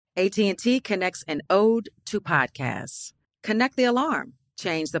AT&T connects an ode to podcasts. Connect the alarm.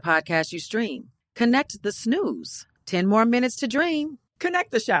 Change the podcast you stream. Connect the snooze. 10 more minutes to dream.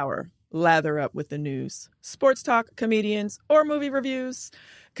 Connect the shower. Lather up with the news, sports talk, comedians, or movie reviews.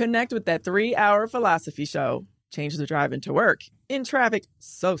 Connect with that 3-hour philosophy show. Change the drive into work in traffic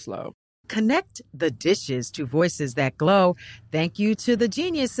so slow. Connect the dishes to voices that glow. Thank you to the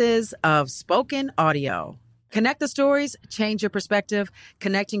geniuses of spoken audio. Connect the stories, change your perspective.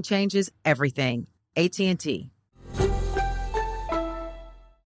 Connecting changes everything. AT&T.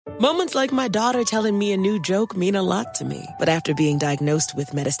 Moments like my daughter telling me a new joke mean a lot to me. But after being diagnosed with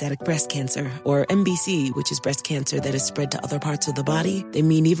metastatic breast cancer, or MBC, which is breast cancer that is spread to other parts of the body, they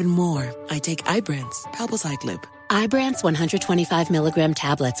mean even more. I take Ibrance, palbociclib. Ibrance 125 milligram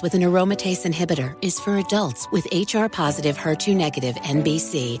tablets with an aromatase inhibitor is for adults with HR-positive, HER2-negative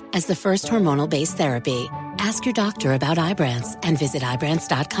MBC as the first hormonal-based therapy. Ask your doctor about Ibrance and visit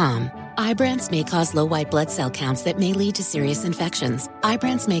Ibrance.com. Ibrance may cause low white blood cell counts that may lead to serious infections.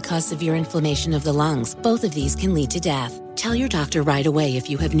 Ibrance may cause severe inflammation of the lungs. Both of these can lead to death. Tell your doctor right away if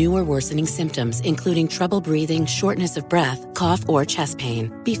you have new or worsening symptoms, including trouble breathing, shortness of breath, cough, or chest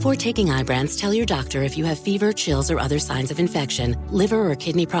pain. Before taking Ibrance, tell your doctor if you have fever, chills, or other signs of infection, liver or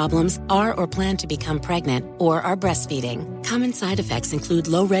kidney problems, are or plan to become pregnant, or are breastfeeding. Common side effects include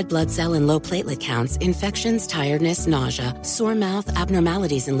low red blood cell and low platelet counts, infections, tiredness, nausea, sore mouth,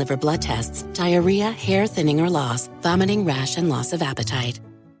 abnormalities in liver blood tests, diarrhea, hair thinning or loss, vomiting, rash, and loss of appetite.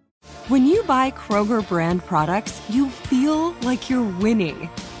 When you buy Kroger brand products, you feel like you're winning.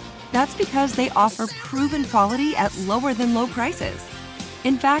 That's because they offer proven quality at lower than low prices.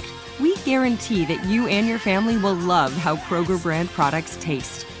 In fact, we guarantee that you and your family will love how Kroger brand products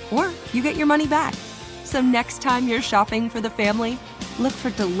taste, or you get your money back. So next time you're shopping for the family, look for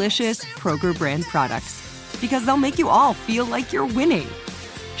delicious Kroger brand products, because they'll make you all feel like you're winning.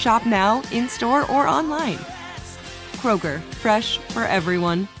 Shop now, in-store, or online. Kroger, fresh for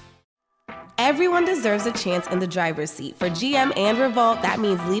everyone. Everyone deserves a chance in the driver's seat. For GM and Revolt, that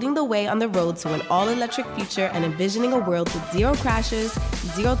means leading the way on the road to an all-electric future and envisioning a world with zero crashes,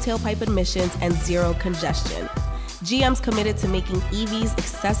 zero tailpipe emissions, and zero congestion. GM's committed to making EVs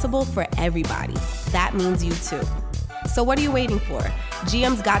accessible for everybody. That means you too. So what are you waiting for?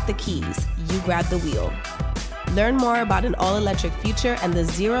 GM's got the keys. You grab the wheel. Learn more about an all-electric future and the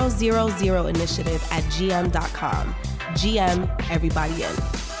 000 initiative at gm.com. GM, everybody in.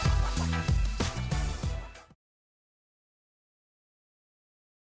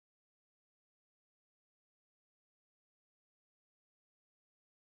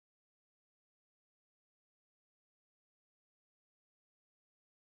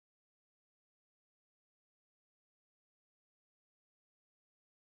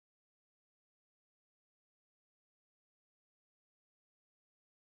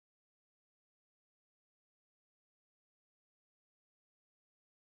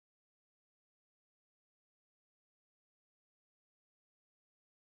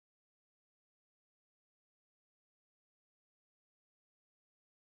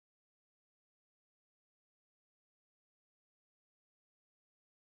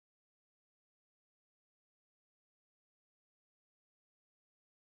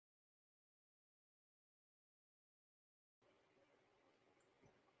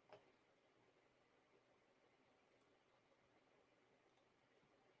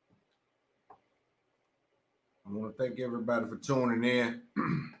 I want to thank everybody for tuning in.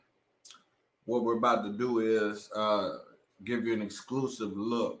 What we're about to do is give you an exclusive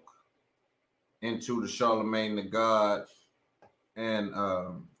look into the Charlamagne the God and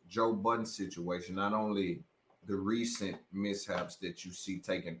Joe Budden situation. Not only the recent mishaps that you see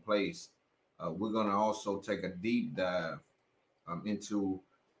taking place, we're going to also take a deep dive into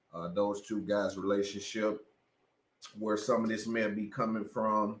those two guys' relationship, where some of this may be coming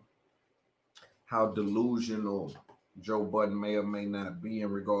from, how delusional Joe Budden may or may not be in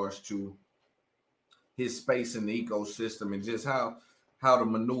regards to his space in the ecosystem, and just how to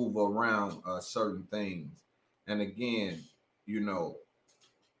maneuver around certain things. And again, you know,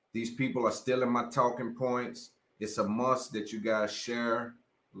 these people are still in my talking points. It's a must that you guys share,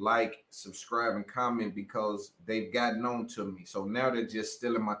 like, subscribe, and comment, because they've gotten on to me. So now they're just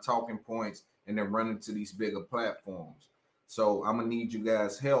still in my talking points and they're running to these bigger platforms. So I'm gonna need you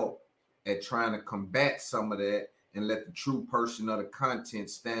guys' help at trying to combat some of that and let the true person of the content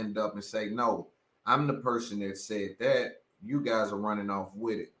stand up and say, no, I'm the person that said that. You guys are running off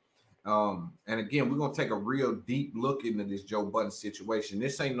with it. And again, we're going to take a real deep look into this Joe Budden situation.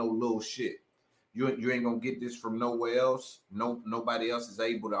 This ain't no little shit. You ain't going to get this from nowhere else. Nobody else is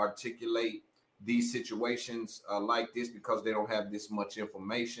able to articulate these situations like this because they don't have this much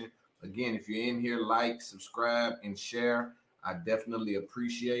information. Again, if you're in here, like, subscribe, and share. I definitely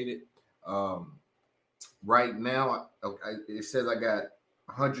appreciate it. Right now, it says I got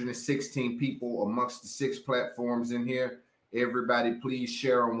 116 people amongst the 6 platforms in here. Everybody, please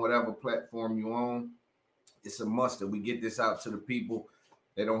share on whatever platform you own. It's a must that we get this out to the people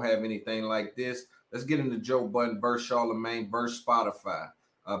that don't have anything like this. Let's get into Joe Budden versus Charlamagne versus Spotify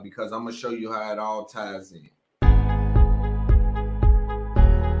because I'm going to show you how it all ties in.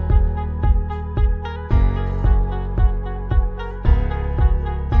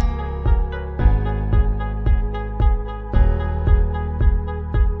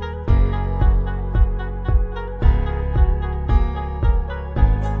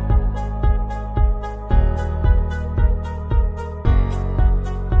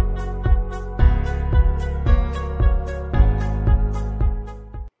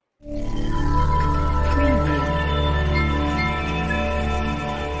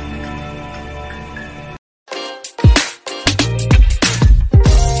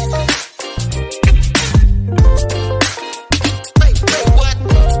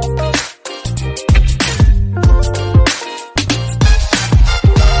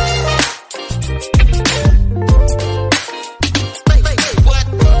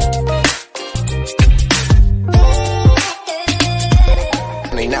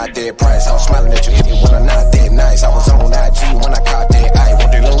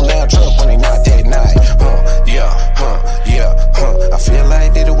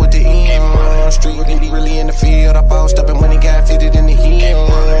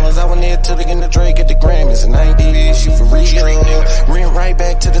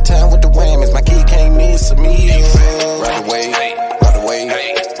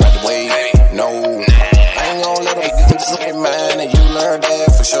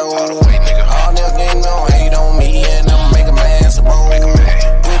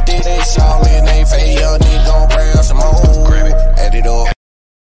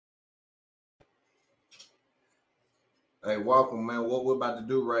 Hey, welcome, man. What we're about to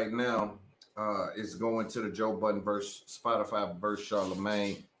do right now is going to the Joe Budden versus Spotify versus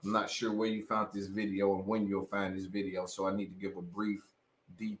Charlamagne. I'm not sure where you found this video and when you'll find this video, so I need to give a brief,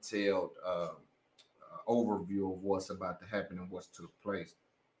 detailed overview of what's about to happen and what's took place.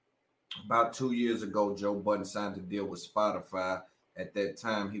 About 2 years ago, Joe Budden signed a deal with Spotify. At that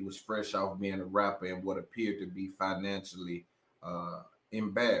time, he was fresh off being a rapper and what appeared to be financially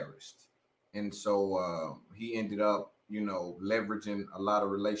embarrassed. And so he ended up, leveraging a lot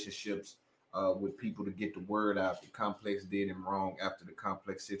of relationships with people to get the word out. The Complex did him wrong after the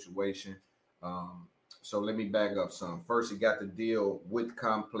Complex situation. So let me back up some. First, he got the deal with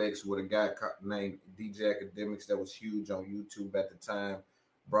Complex with a guy named DJ Academics that was huge on YouTube at the time.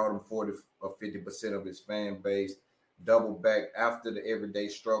 Brought him 40 or 50% of his fan base. Doubled back after the Everyday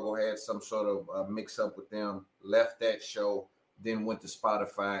Struggle, had some sort of mix up with them, left that show, then went to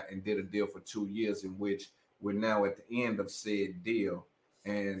Spotify and did a deal for 2 years, in which we're now at the end of said deal.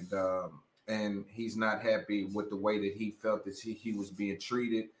 And he's not happy with the way that he felt that he was being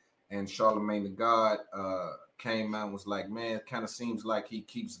treated. And Charlamagne the God came out and was like, man, it kind of seems like he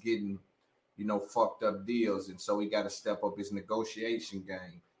keeps getting, fucked up deals. And so he got to step up his negotiation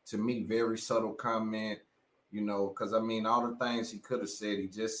game. To me, very subtle comment, because all the things he could have said, he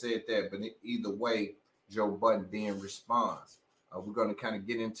just said that. But either way, Joe Budden then responds. We're going to kind of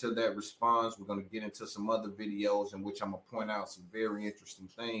get into that response. We're going to get into some other videos in which I'm going to point out some very interesting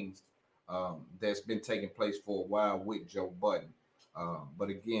things that's been taking place for a while with Joe Budden. But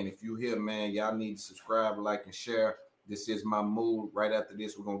again, if you here, man, y'all need to subscribe, like, and share. This is my mood. Right after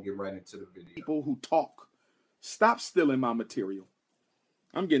this, we're going to get right into the video. People who talk, stop stealing my material.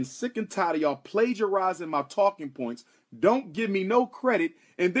 I'm getting sick and tired of y'all plagiarizing my talking points. Don't give me no credit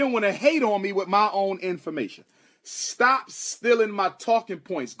and then want to hate on me with my own information. Stop stealing my talking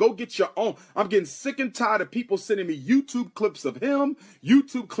points. Go get your own. I'm getting sick and tired of people sending me YouTube clips of him,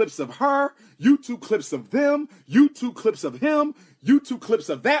 YouTube clips of her, YouTube clips of them, YouTube clips of him, YouTube clips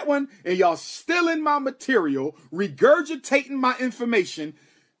of that one, and y'all stealing my material, regurgitating my information.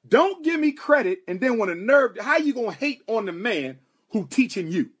 Don't give me credit and then want to nerve. How you going to hate on the man who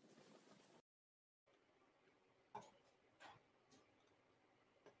teaching you?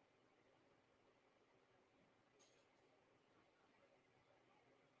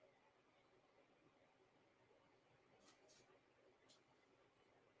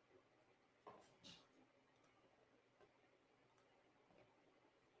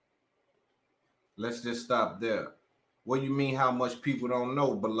 Let's just stop there. What do you mean how much people don't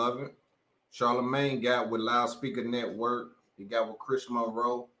know, beloved? Charlamagne got with Loudspeaker Network. He got with Chris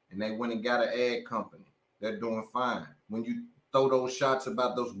Monroe. and they went and got an ad company. They're doing fine. When you throw those shots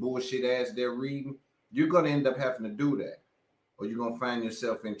about those bullshit ads they're reading, you're going to end up having to do that, or you're going to find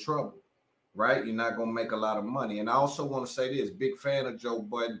yourself in trouble, right? You're not going to make a lot of money. And I also want to say this, big fan of Joe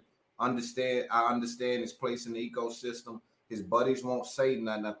Budden. I understand his place in the ecosystem. His buddies won't say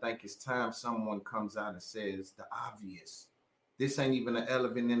nothing. I think it's time someone comes out and says the obvious. This ain't even an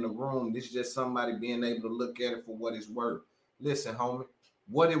elephant in the room. This is just somebody being able to look at it for what it's worth. Listen, homie,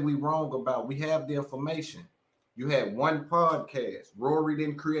 what are we wrong about? We have the information. You had one podcast. Rory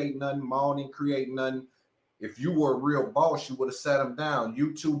didn't create nothing. Maul didn't create nothing. If you were a real boss, you would have sat them down.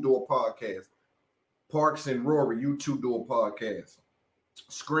 You two do a podcast. Parks and Rory, you two do a podcast.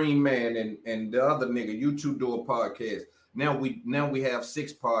 Scream Man and the other nigga, you two do a podcast. Now we have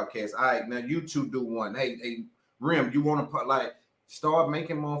 6 podcasts. All right, now you two do one. Hey, Rim, you want to start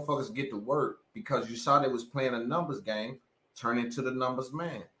making motherfuckers get to work because you saw they was playing a numbers game, turn into the numbers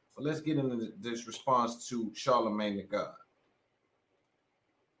man. But let's get into this response to Charlamagne the God.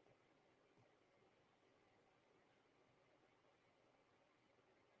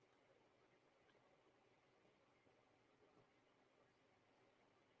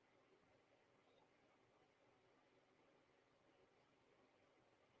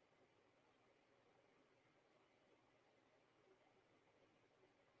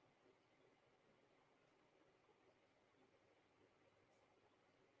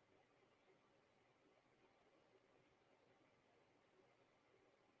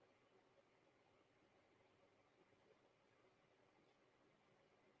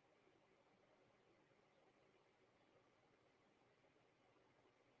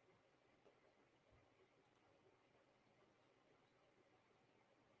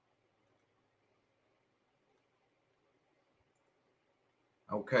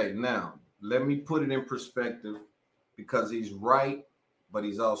 Okay, now let me put it in perspective because he's right, but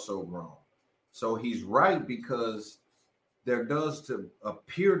he's also wrong. So he's right because there does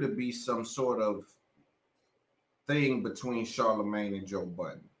appear to be some sort of thing between Charlamagne and Joe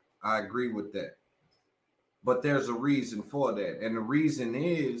Budden. I agree with that. But there's a reason for that. And the reason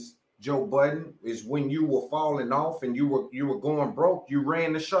is Joe Budden is when you were falling off and you were going broke, you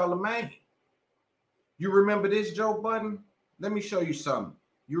ran to Charlamagne. You remember this, Joe Budden? Let me show you something.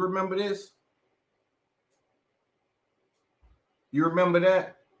 You remember this? You remember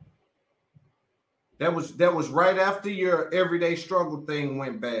that? That was right after your everyday struggle thing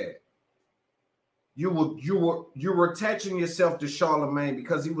went bad. You were attaching yourself to Charlamagne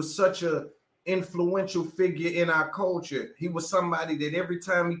because he was such a influential figure in our culture. He was somebody that every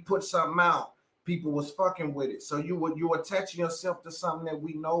time he put something out, people was fucking with it. So you were attaching yourself to something that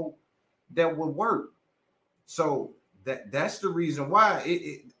we know that would work. So that's the reason why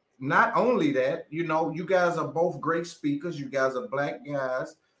it not only that, you know, you guys are both great speakers. You guys are black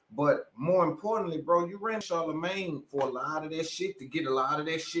guys, but more importantly, bro, you ran Charlamagne for a lot of that shit to get a lot of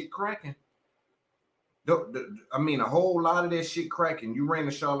that shit cracking. A whole lot of that shit cracking. You ran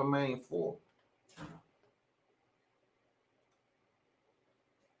to Charlamagne for.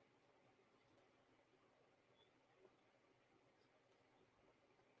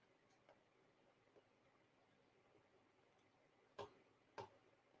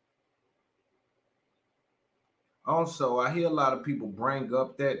 Also, I hear a lot of people bring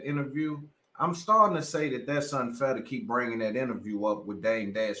up that interview. I'm starting to say that that's unfair to keep bringing that interview up with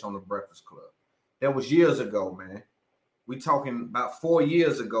Dame Dash on the Breakfast Club. That was years ago, man. We talking about 4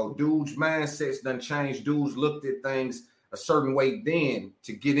 years ago. Dudes' mindsets done changed. Dudes looked at things a certain way then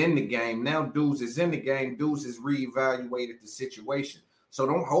to get in the game. Now dudes is in the game. Dudes is reevaluated the situation. So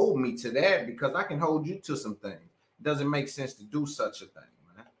don't hold me to that because I can hold you to some things. It doesn't make sense to do such a thing,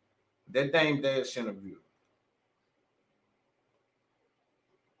 man. That Dame Dash interview.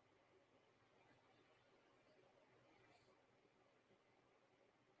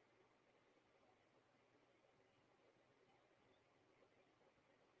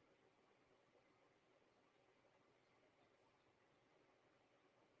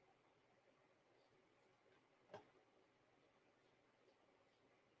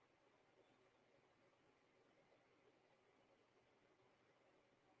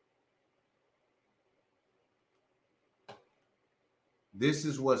 This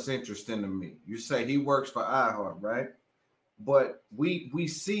is what's interesting to me. You say he works for iHeart, right? But we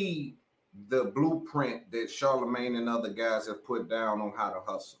see the blueprint that Charlamagne and other guys have put down on how to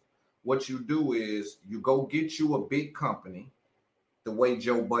hustle. What you do is you go get you a big company, the way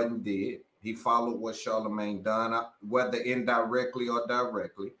Joe Budden did. He followed what Charlamagne done, whether indirectly or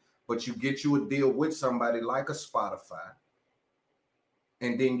directly. But you get you a deal with somebody like a Spotify,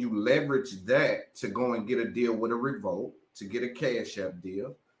 and then you leverage that to go and get a deal with a Revolt, to get a Cash App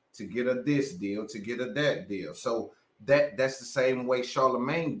deal. to get a this deal, to get a that deal. So that's the same way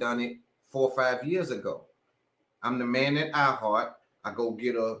Charlamagne done it 4 or 5 years ago. I'm the man at iHeart. I go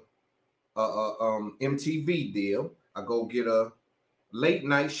get a MTV deal. I go get a late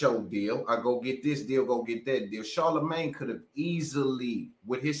night show deal. I go get this deal, go get that deal. Charlamagne could have easily,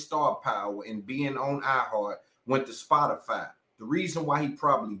 with his star power and being on iHeart, went to Spotify. The reason why he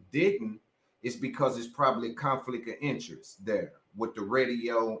probably didn't is because it's probably a conflict of interest there with the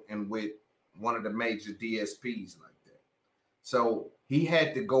radio and with one of the major DSPs like that. So he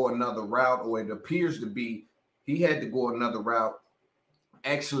had to go another route, or it appears to be he had to go another route,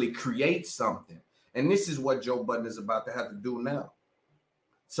 actually create something. And this is what Joe Budden is about to have to do now.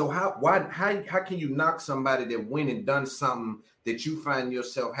 So how can you knock somebody that went and done something that you find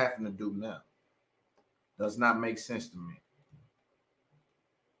yourself having to do now? Does not make sense to me.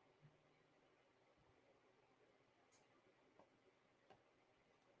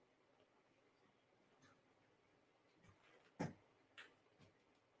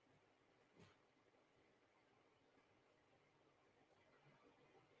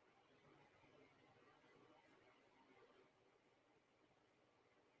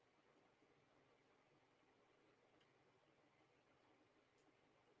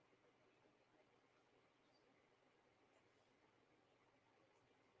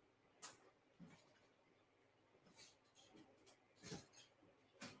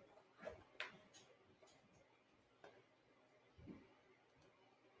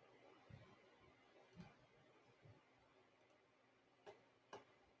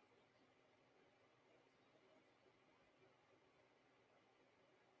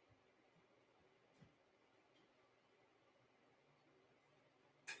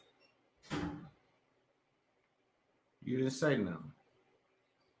 You didn't say nothing.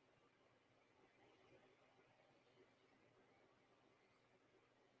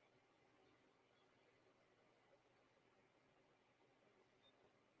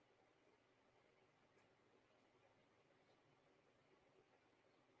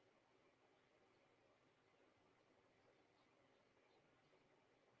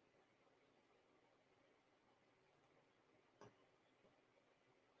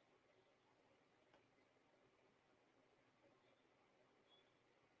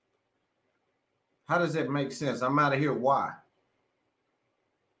 How does that make sense? I'm out of here. Why?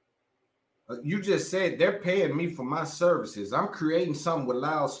 You just said they're paying me for my services. I'm creating something with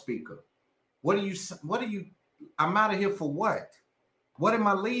loudspeaker. What do you, I'm out of here for what? What am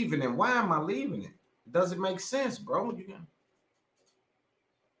I leaving and why am I leaving it? It doesn't make sense, bro.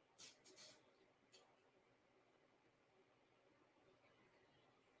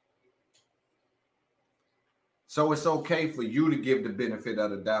 So it's okay for you to give the benefit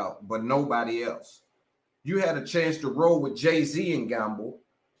of the doubt, but nobody else. You had a chance to roll with Jay-Z and gamble,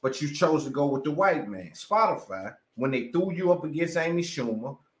 but you chose to go with the white man. Spotify, when they threw you up against Amy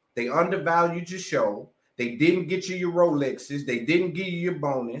Schumer, they undervalued your show. They didn't get you your Rolexes. They didn't give you your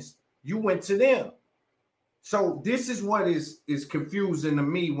bonus. You went to them. So this is what is confusing to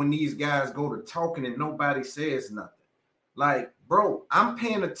me when these guys go to talking and nobody says nothing. Like, bro, I'm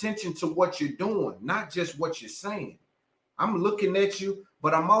paying attention to what you're doing, not just what you're saying. I'm looking at you,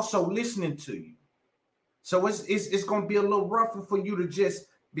 but I'm also listening to you. So it's going to be a little rougher for you to just,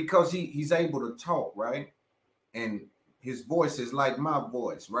 because he's able to talk, right? And his voice is like my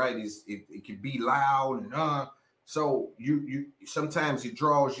voice, right? It can be loud and so you sometimes he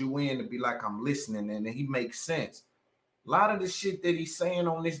draws you in to be like, I'm listening, and he makes sense. A lot of the shit that he's saying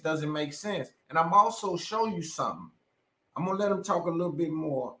on this doesn't make sense. And I'm also show you something. I'm gonna let him talk a little bit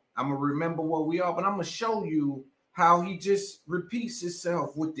more. I'm gonna remember what we are, but I'm gonna show you how he just repeats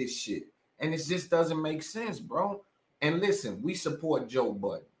himself with this shit. And it just doesn't make sense, bro. And listen, we support Joe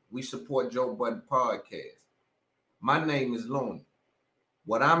Budden. We support Joe Budden podcast. My name is Looney.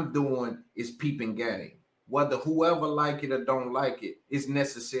 What I'm doing is peeping game. Whether whoever like it or don't like it, it's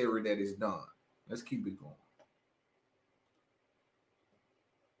necessary that it's done. Let's keep it going.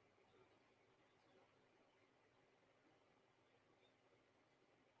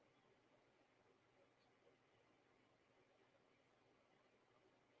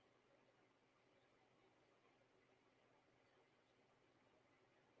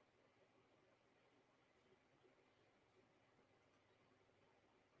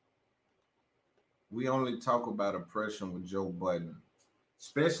 We only talk about oppression with Joe Budden,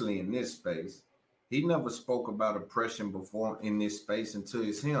 especially in this space. He never spoke about oppression before in this space until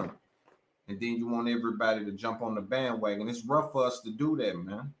it's him. And then you want everybody to jump on the bandwagon. It's rough for us to do that,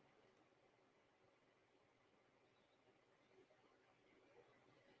 man.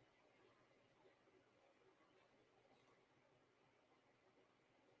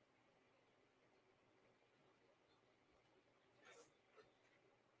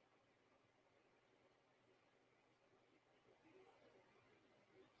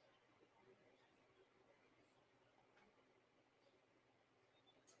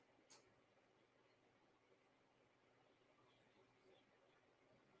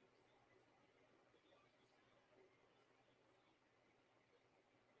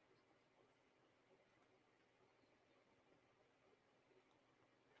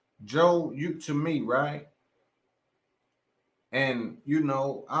 Joe, you to me, right? And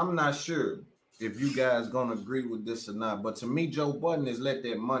I'm not sure if you guys gonna agree with this or not, but to me, Joe Budden has let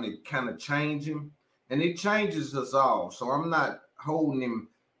that money kind of change him, and it changes us all. So I'm not holding him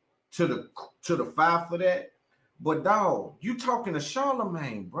to the fire for that. But dog, you talking to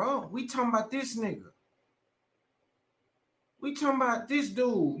Charlamagne, bro? We talking about this nigga. We talking about this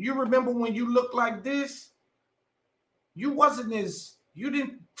dude. You remember when you looked like this? You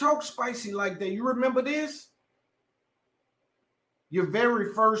didn't talk spicy like that. You remember this? Your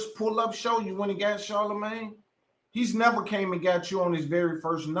very first pull-up show, you went and got Charlamagne. He's never came and got you on his very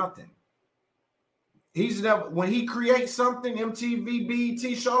first nothing. He's never, when he creates something, MTV,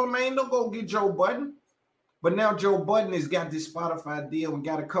 BET, Charlamagne, don't go get Joe Budden. But now Joe Budden has got this Spotify deal and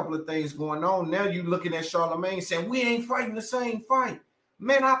got a couple of things going on. Now you looking at Charlamagne saying, we ain't fighting the same fight.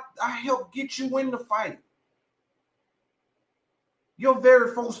 Man, I helped get you in the fight. Your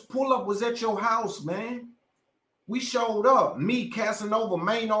very first pull-up was at your house, man. We showed up. Me, Casanova,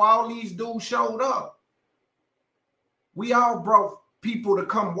 Mano, all these dudes showed up. We all brought people to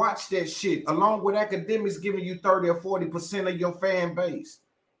come watch that shit, along with academics giving you 30 or 40% of your fan base.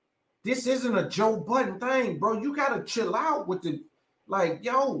 This isn't a Joe Budden thing, bro. You got to chill out with the, like,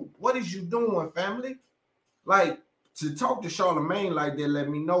 yo, what is you doing, family? Like, to talk to Charlamagne like that, let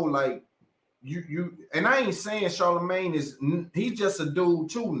me know, like, you, and I ain't saying Charlamagne he's just a dude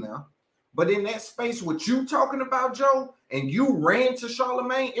too now. But in that space, what you talking about, Joe, and you ran to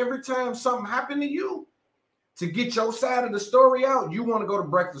Charlamagne every time something happened to you to get your side of the story out, you want to go to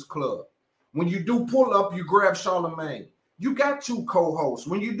Breakfast Club. When you do pull up, you grab Charlamagne. You got two co-hosts.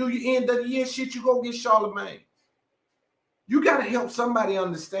 When you do your end of the year shit, you go get Charlamagne. You got to help somebody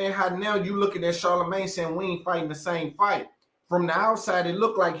understand how now you looking at Charlamagne saying we ain't fighting the same fight. From the outside, it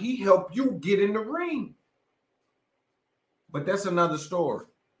looked like he helped you get in the ring. But that's another story.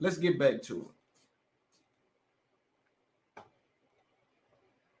 Let's get back to it.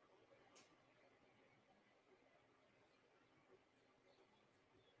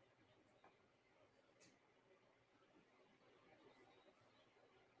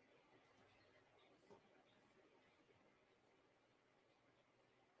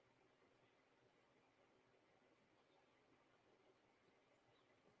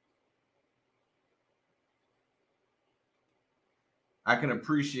 I can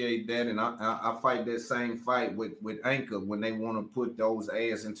appreciate that, and I fight that same fight with Anchor when they want to put those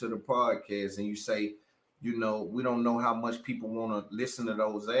ads into the podcast, and you say, we don't know how much people want to listen to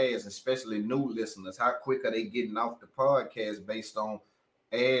those ads, especially new listeners. How quick are they getting off the podcast based on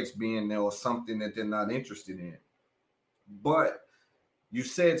ads being there or something that they're not interested in? But you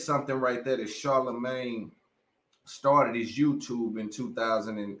said something right there that Charlamagne started his YouTube in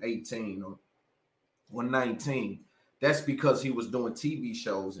 2018 or 19. That's because he was doing TV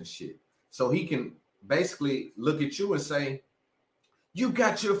shows and shit. So he can basically look at you and say, you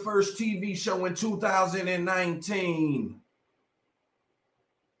got your first TV show in 2019.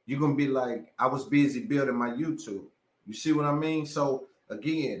 You're going to be like, I was busy building my YouTube. You see what I mean? So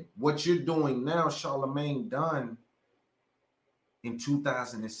again, what you're doing now, Charlamagne done in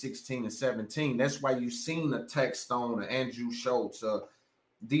 2016 and 17. That's why you seen a Tech Stone, an Andrew Schultz,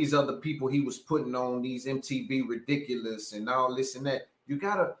 these other people he was putting on these MTV Ridiculous and all this and that. You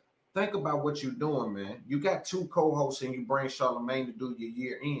got to think about what you're doing, man. You got two co-hosts and you bring Charlamagne to do your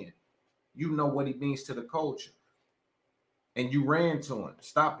year end. You know what he means to the culture. And you ran to him.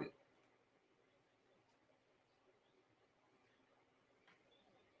 Stop it.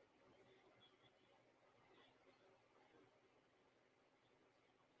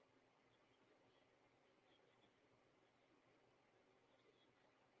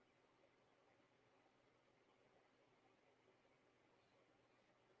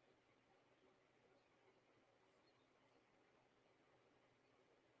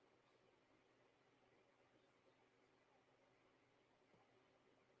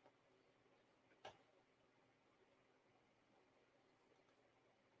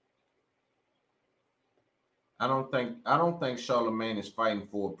 I don't think Charlamagne is fighting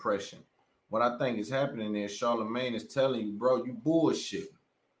for oppression. What I think is happening is Charlamagne is telling you, bro, you bullshit.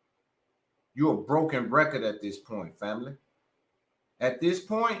 You're a broken record at this point, family. At this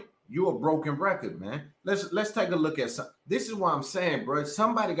point, you're a broken record, man. Let's take a look at some. This is what I'm saying, bro.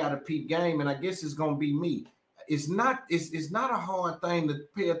 Somebody got to peep game, and I guess it's gonna be me. It's not a hard thing to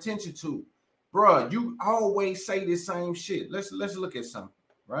pay attention to, bro. You always say the same shit. Let's look at something,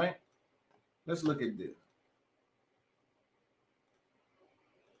 right? Let's look at this.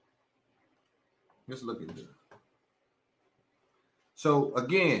 Let's look at this. So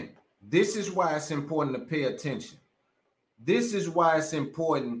again, this is why it's important to pay attention. This is why it's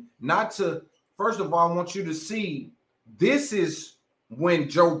important not to, first of all, I want you to see this is when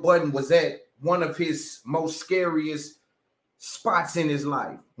Joe Budden was at one of his most scariest spots in his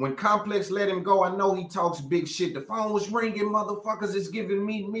life. When Complex let him go, I know he talks big shit. The phone was ringing, motherfuckers is giving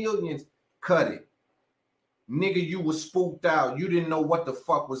me millions. Cut it. Nigga, you was spooked out. You didn't know what the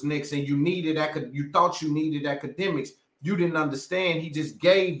fuck was next, and you thought you needed academics. You didn't understand. He just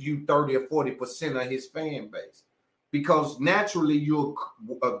gave you 30 or 40% of his fan base. Because naturally, you're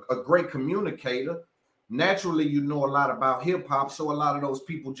a great communicator. Naturally, you know a lot about hip hop. So a lot of those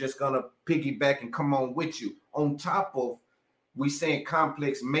people just gonna piggyback and come on with you. On top of we saying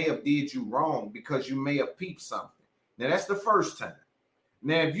Complex may have did you wrong because you may have peeped something. Now that's the first time.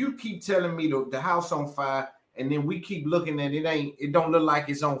 Now, if you keep telling me the house on fire and then we keep looking at it don't look like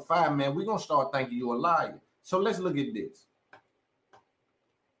it's on fire, man, we're gonna start thinking you a liar. So let's look at this.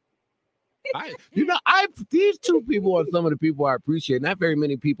 These two people are some of the people I appreciate. Not very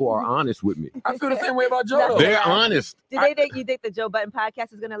many people are honest with me. I feel the same way about Joe. They're honest. You think the Joe Budden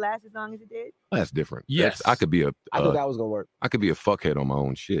podcast is going to last as long as it did? That's different. Yes. I could be I thought that was going to work. I could be a fuckhead on my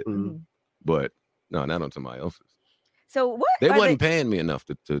own shit. Mm-hmm. But no, not on somebody else's. So what? They wasn't paying me enough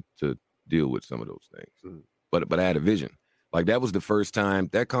to deal with some of those things. Mm-hmm. But I had a vision. Like that was the first time,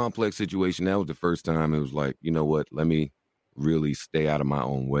 that Complex situation, that was the first time it was like, you know what? Let me really stay out of my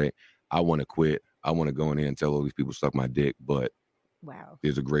own way. I want to quit. I want to go in there and tell all these people suck my dick, but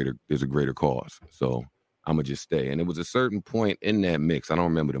there's a greater cause. So I'm gonna just stay. And it was a certain point in that mix. I don't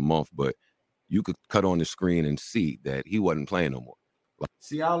remember the month, but you could cut on the screen and see that he wasn't playing no more.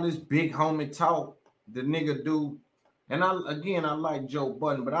 See all this big homie talk the nigga do, and I like Joe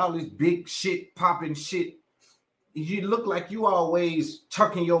Budden, but all this big shit popping shit. You look like you always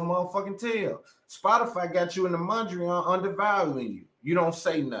tucking your motherfucking tail. Spotify got you in the laundry on undervaluing you. You don't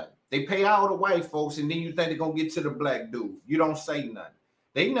say nothing. They pay all the white folks, and then you think they're going to get to the black dude. You don't say nothing.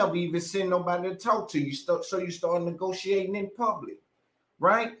 They never even send nobody to talk to you, so you start negotiating in public,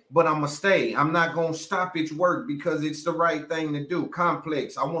 right? But I'm going to stay. I'm not going to stop its work because it's the right thing to do.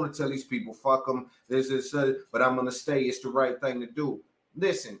 Complex. I want to tell these people, fuck them, but I'm going to stay. It's the right thing to do.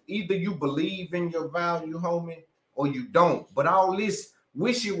 Listen, either you believe in your value, homie, or you don't. But all this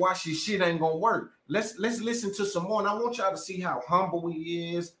wishy-washy shit ain't going to work. Let's listen to some more, and I want y'all to see how humble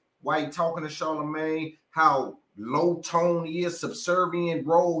he is, why he talking to Charlamagne, how low tone he is, subservient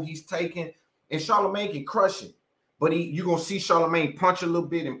role he's taking, and Charlamagne can crush it. But you're gonna see Charlamagne punch a little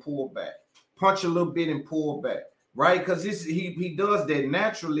bit and pull back, punch a little bit and pull back, right? Because he does that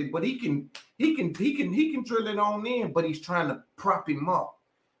naturally, but he can drill it on in, but he's trying to prop him up.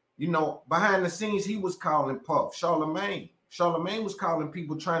 You know, behind the scenes, he was calling Puff, Charlamagne was calling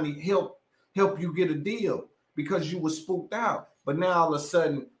people trying to help you get a deal because you were spooked out. But now all of a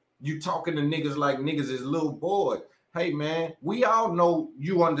sudden, you talking to niggas like niggas is little boy. Hey, man, we all know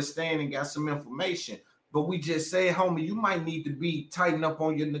you understand and got some information. But we just say, homie, you might need to be tighten up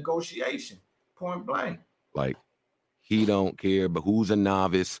on your negotiation. Point blank. Like, he don't care, but who's a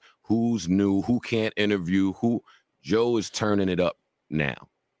novice, who's new, who can't interview, Joe is turning it up now.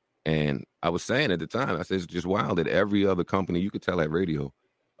 And I was saying at the time, I said, it's just wild that every other company, you could tell that radio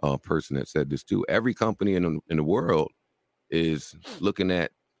person that said this too, every company in the world is looking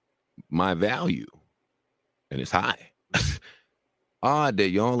at my value, and it's high. Odd that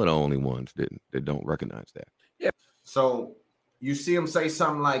y'all are the only ones that don't recognize that. Yeah. So you see him say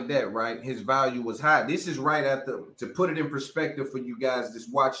something like that, right? His value was high. This is right to put it in perspective for you guys that's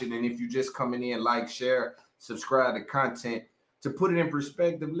watching, and if you just coming in, like, share, subscribe to content. To put it in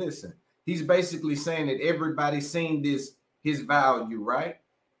perspective, listen, he's basically saying that everybody's seen his value, right?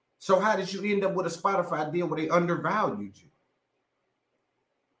 So how did you end up with a Spotify deal where they undervalued you?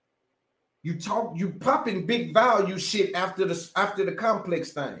 You popping big value shit after the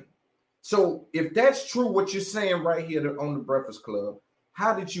Complex thing. So if that's true, what you're saying right here on the Breakfast Club,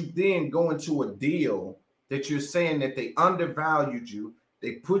 how did you then go into a deal that you're saying that they undervalued you?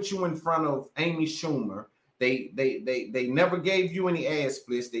 They put you in front of Amy Schumer. They never gave you any ass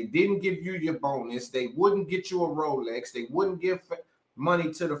splits. They didn't give you your bonus. They wouldn't get you a Rolex. They wouldn't give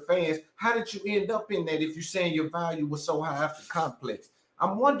money to the fans. How did you end up in that if you're saying your value was so high after Complex?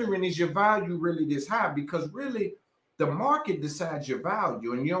 I'm wondering, is your value really this high? Because really, the market decides your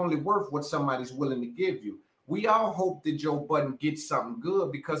value, and you're only worth what somebody's willing to give you. We all hope that Joe Budden gets something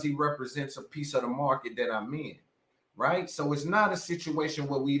good because he represents a piece of the market that I'm in, right? So it's not a situation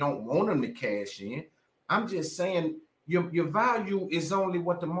where we don't want him to cash in. I'm just saying your value is only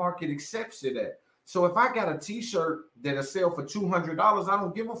what the market accepts it at. So if I got a T-shirt that'll sell for $200, I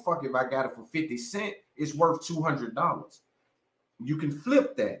don't give a fuck if I got it for 50 cents. It's worth $200. you can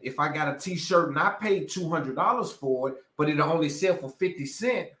flip that. If I got a t-shirt and I paid $200 for it, but it'll only sell for 50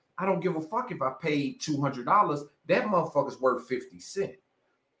 cents, I don't give a fuck if I paid $200. That motherfucker's worth 50 cents.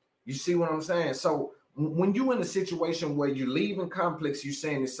 You see what I'm saying? So when you in a situation where you leaving Complex, you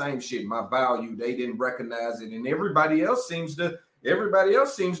saying the same shit, my value, they didn't recognize it, and everybody else seems to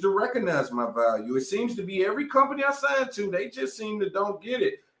recognize my value. It seems to be every company I signed to, they just seem to don't get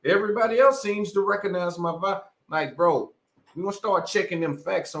it. Everybody else seems to recognize my value. Like, bro, we gonna start checking them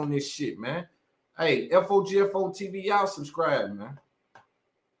facts on this shit, man. Hey, FOGFO TV, y'all subscribe, man.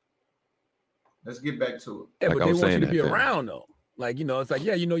 Let's get back to it. Yeah, Like but I they was want you saying to be that, man. around, though. Like, you know, it's like,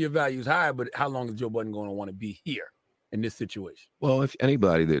 yeah, you know your value's high, but how long is Joe Budden going to want to be here in this situation? Well, if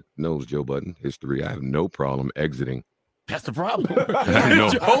anybody that knows Joe Budden history, I have no problem exiting. That's the problem. I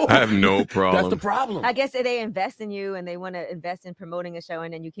have no problem. That's the problem. I guess they invest in you and they want to invest in promoting a show,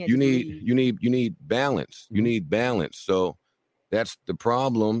 and then you can't. You just need leave. balance. You need balance. So that's the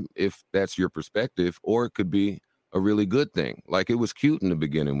problem if that's your perspective, or it could be a really good thing. Like, it was cute in the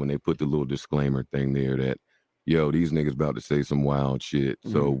beginning when they put the little disclaimer thing there that, yo, these niggas about to say some wild shit.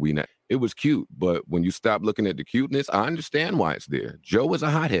 So it was cute. But when you stop looking at the cuteness, I understand why it's there. Joe is a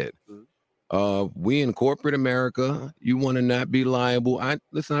hothead. We in corporate America, you want to not be liable. I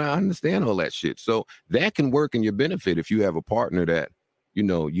understand all that shit. So that can work in your benefit if you have a partner that, you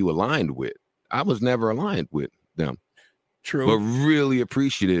know, you aligned with. I was never aligned with them. True. But really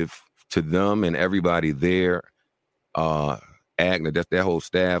appreciative to them and everybody there. Agner, that's that whole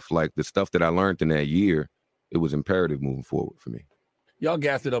staff, like the stuff that I learned in that year, it was imperative moving forward for me. Y'all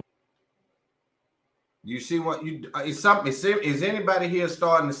gassed it up. You see what you is anybody here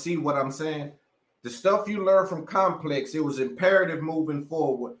starting to see what I'm saying? The stuff you learned from Complex, it was imperative moving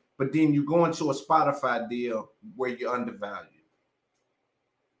forward, but then you go into a Spotify deal where you're undervalued.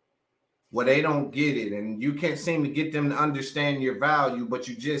 Well, they don't get it, and you can't seem to get them to understand your value, but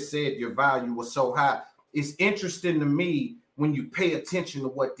you just said your value was so high. It's interesting to me when you pay attention to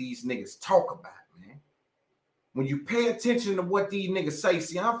what these niggas talk about, man. When you pay attention to what these niggas say,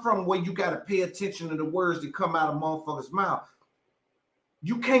 see, I'm from where you got to pay attention to the words that come out of motherfuckers' mouth.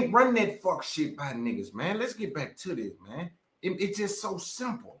 You can't run that fuck shit by niggas, man. Let's get back to this, man. It's just so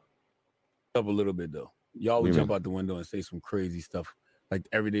simple. Up a little bit, though. Y'all would jump out the window and say some crazy stuff. Like,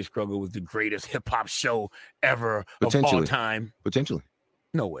 Everyday Struggle was the greatest hip-hop show ever of all time. Potentially.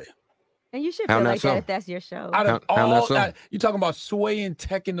 No way. And you should feel like that if that's your show. Out of all that, you talking about Sway and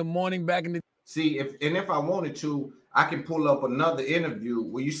Tech in the morning back in the... See, if I wanted to, I can pull up another interview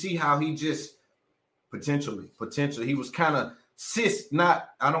where you see how he just potentially, he was kind of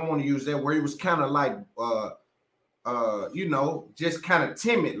I don't want to use that word. He was kind of like, you know, just kind of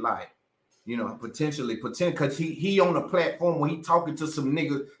timid, like, you know, potentially, because he on a platform where he talking to some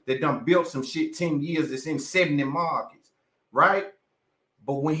niggas that done built some shit 10 years that's in 70 markets, right?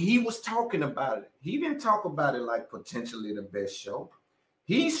 But when he was talking about it, he didn't talk about it like potentially the best show.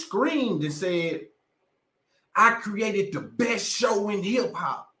 He screamed and said, I created the best show in hip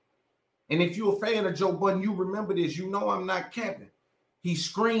hop. And if you're a fan of Joe Budden, you remember this. You know I'm not capping. He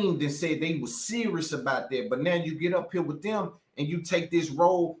screamed and said they were serious about that. But now you get up here with them and you take this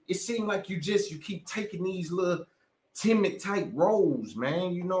role. It seemed like you keep taking these little timid type roles,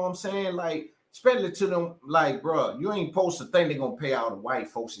 man. You know what I'm saying? Like, especially to them, like, bro, you ain't supposed to think they're going to pay all the white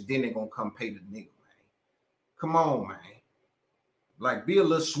folks and then they're going to come pay the nigga, man. Come on, man. Like, be a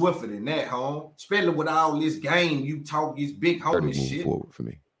little swifter than that, home. Especially with all this game, you talk this big homie shit. Forward for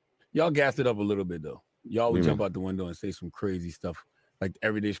me. Y'all gassed it up a little bit, though. Y'all would jump out the window and say some crazy stuff. Like,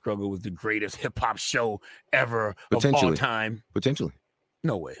 Everyday Struggle was the greatest hip-hop show ever of all time. Potentially.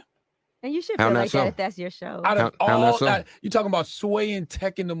 No way. And you should feel like that if that's your show. Out of all that, you talking about Sway and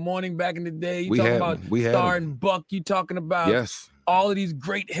Tech in the morning back in the day. You talking about Star and Buck. You talking about all of these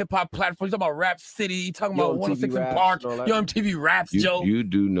great hip hop platforms. You talking about Rap City. You talking about 106 in Park. Yo, MTV Raps, Joe. You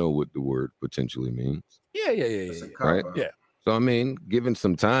do know what the word potentially means. Yeah. Right? Yeah. So, I mean, given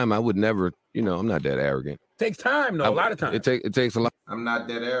some time, I would never, you know, I'm not that arrogant. Takes time, though. A lot of time. It takes a lot. I'm not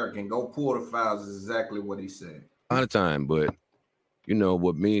that arrogant. Go pull the files is exactly what he said. A lot of time, but you know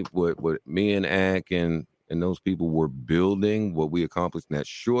what me and Ak and those people were building, what we accomplished in that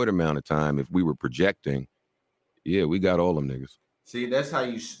short amount of time. If we were projecting, yeah, we got all them niggas. See, that's how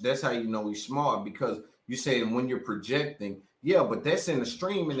you know he's smart, because you saying when you're projecting, yeah, but that's in the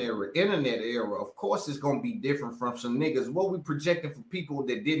streaming era, internet era. Of course, it's gonna be different from some niggas. What we projecting for people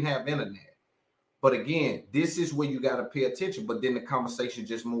that didn't have internet. But again, this is where you got to pay attention. But then the conversation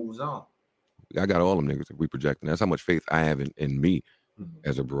just moves on. I got all them niggas if we projecting. That's how much faith I have in me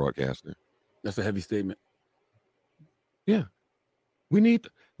as a broadcaster. That's a heavy statement. Yeah.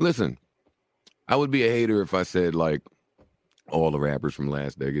 Listen, I would be a hater if I said, like, all the rappers from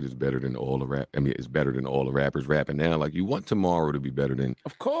last decade is better than all the rap. I mean, it's better than all the rappers rapping now. Like, you want tomorrow to be better than,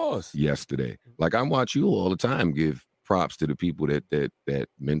 of course, yesterday. Like, I watch you all the time give props to the people that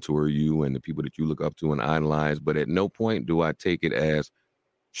mentor you and the people that you look up to and idolize. But at no point do I take it as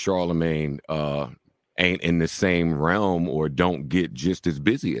Charlamagne ain't in the same realm or don't get just as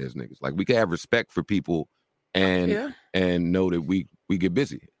busy as niggas. Like, we can have respect for people and know that we get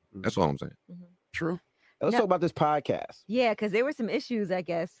busy. That's all I'm saying. Mm-hmm. True. Let's talk about this podcast. Yeah, because there were some issues, I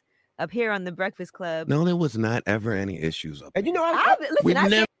guess, up here on the Breakfast Club. No, there was not ever any issues up. And you know, we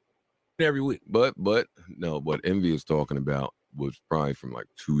never every week. But what Envy is talking about was probably from like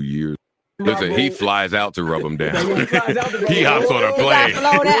 2 years. Listen, he flies out to rub them down. He hops on a plane.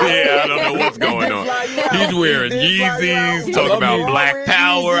 Yeah, I don't know what's going on. He's wearing Yeezys, talking about Black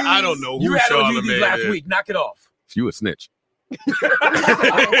Power. I don't know who Charlamagne is. Last week, knock it off. You a snitch.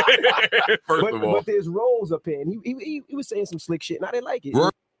 But there's roles up here, and he was saying some slick shit, and I didn't like it.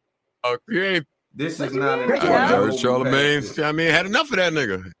 This is not an I heard Charlamagne. I mean, had enough of that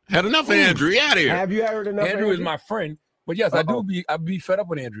nigga. Had enough of Andrew. Out of here. Have you heard enough? Andrew is my friend, but yes, I be fed up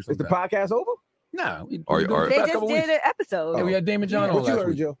with Andrew. Is the podcast over? No, they just did an episode. Yeah, we had Damon John on what you last heard,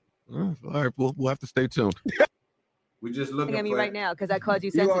 week. Joe? All right, we'll have to stay tuned. We just looking at me right now because I called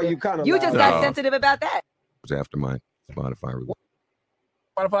you You sensitive. You just got sensitive about that. It was after my Spotify reward.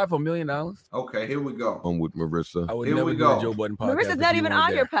 Spotify for $1 million. Okay, here we go. I'm with Marissa. I would Here never we do go. a Joe Budden podcast. Marissa's not even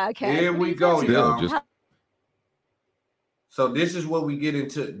on your podcast. Here we go, y'all. Just, So this is what we get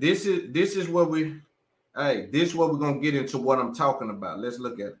into. This is what we're gonna get into what I'm talking about. Let's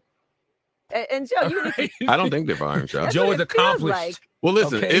look at it. And Joe, you need to, I don't think they're firing shots. Joe is accomplished. like. Well,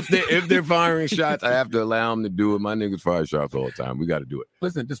 listen, Okay. if they're firing shots, I have to allow them to do it. My niggas fire shots all the time. We got to do it.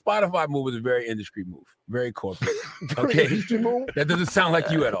 Listen, the Spotify move is a very industry move, very corporate. Okay, that doesn't sound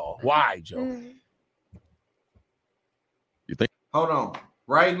like you at all. Why, Joe? You think? Hold on.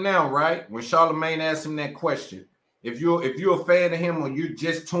 Right now, right when Charlamagne asked him that question, if you're a fan of him or you're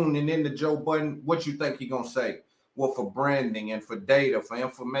just tuning into Joe Budden, what you think he gonna say? Well, for branding and for data, for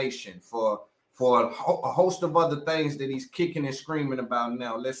information, for a host of other things that he's kicking and screaming about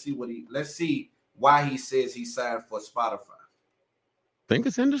now. Let's see why he says he signed for Spotify. Think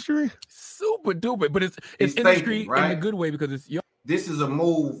it's industry? Super duper, but it's industry thinking, right? in a good way because it's your. This is a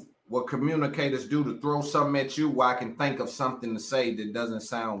move what communicators do to throw something at you where I can think of something to say that doesn't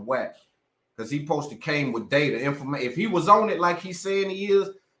sound whack. Because he posted came with data information. If he was on it like he's saying he is,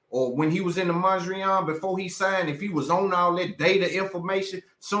 or when he was in the Mondrian before he signed, if he was on all that data information,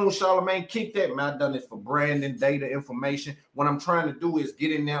 soon Charlamagne kicked that. Man, I done it for branding, data information. What I'm trying to do is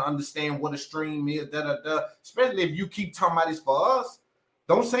get in there, understand what a stream is, especially if you keep talking about it's for us.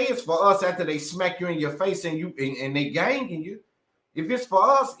 Don't say it's for us after they smack you in your face and they ganging you. If it's for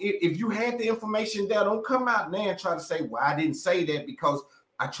us, if you had the information there, don't come out now and try to say, well, I didn't say that because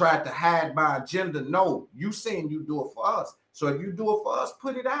I tried to hide my agenda. No, you saying you do it for us. So if you do it for us,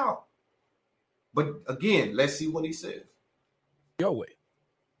 put it out. But again, let's see what he says. Your way.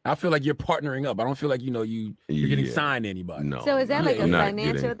 I feel like you're partnering up. I don't feel like you're getting signed to anybody. No. So is that like a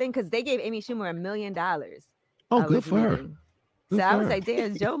financial thing? Because they gave Amy Schumer $1 million. Oh, good for her. So I was like,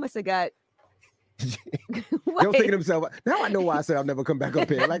 damn, Joe must have got. Joe thinking to himself, now I know why I said I'll never come back up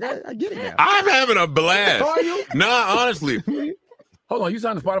here. Like, I get it now. I'm having a blast. Are you? Nah, honestly. Hold on, you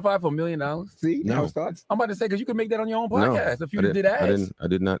signed to Spotify for $1 million? See, No. now it starts. I'm about to say because you could make that on your own podcast if you did ads. I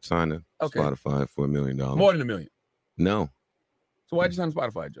did not sign to Spotify for $1 million. More than $1 million. No. So why'd you sign to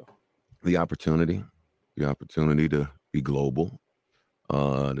Spotify, Joe? The opportunity to be global,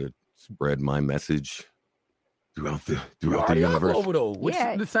 to spread my message throughout the universe. Global, though. What's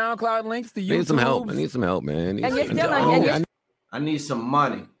the SoundCloud links to YouTube? I need some help, man. And you're still on. I need some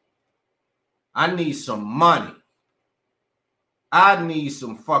money. I need some money. I need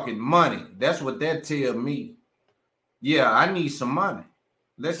some fucking money. That's what that tell me. Yeah, I need some money.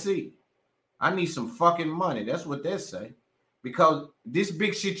 Let's see. I need some fucking money. That's what they say. Because this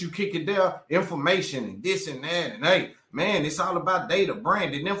big shit you kick it there, information and this and that, and hey, man, it's all about data,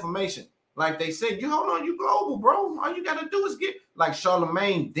 brand, and information. Like they said, hold on, you global, bro. All you gotta do is get like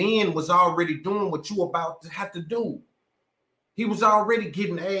Charlamagne then was already doing what you about to have to do. He was already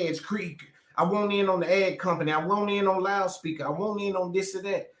getting ads. I want in on the ad company. I want in on loudspeaker. I want in on this or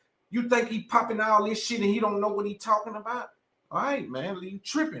that. You think he popping all this shit and he don't know what he talking about? All right, man, you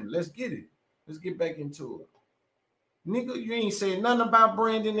tripping. Let's get it. Let's get back into it. Nigga, you ain't said nothing about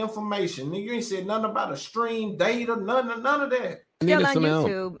branding information. Nigga, you ain't said nothing about a stream, data, none of that. Still on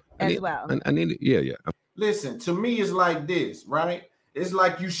YouTube as well. I need it. Yeah. Listen, to me, it's like this, right? It's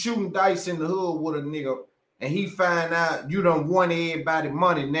like you shooting dice in the hood with a nigga and he find out you done won everybody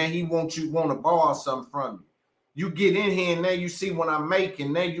money. Now he want to borrow something from you. You get in here and now you see what I'm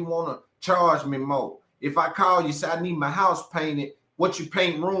making. Now you want to charge me more. If I call you, say I need my house painted, what you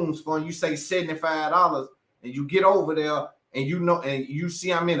paint rooms for, and you say $75, and you get over there and you know, and you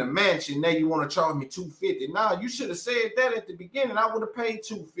see I'm in a mansion, now you want to charge me $250. Nah, you should have said that at the beginning. I would have paid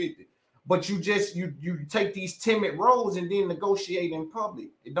 $250. But you just you take these timid roles and then negotiate in public.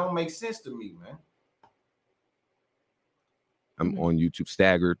 It don't make sense to me, man. I'm on YouTube,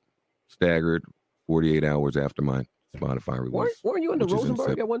 staggered 48 hours after my Spotify release. Weren't you in the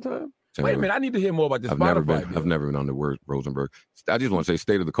Rosenberg at one time? Wait a minute, I need to hear more about this. I've never been on the word Rosenberg. I just want to say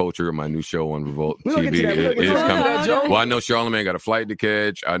State of the Culture, my new show on Revolt TV is coming. Well, I know Charlamagne got a flight to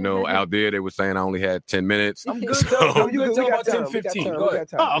catch. I know out there they were saying I only had 10 minutes. I'm good. So, you good about 10, 15. Go ahead.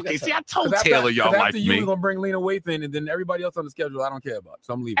 Oh, okay. See, I told Taylor y'all like me. You were going to bring Lena Waithe in, and then everybody else on the schedule I don't care about.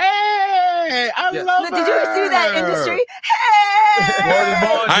 So I'm leaving. Hey, I love her. Did you see that industry? Hey!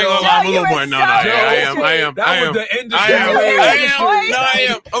 I ain't gonna lie, I'm a little more. No, I am. That was the industry. I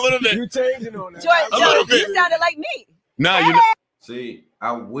am. A little bit. You changing on that. Joy, you sounded like me. No, hey! you know. See,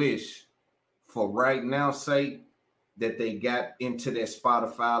 I wish for right now's sake that they got into that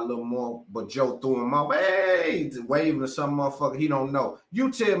Spotify a little more, but Joe threw him off. Hey, waving to some motherfucker he don't know.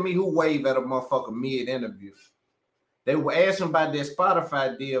 You tell me who waved at a motherfucker mid-interview. They were asking about that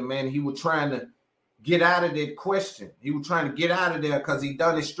Spotify deal, man. He was trying to get out of that question. He was trying to get out of there because he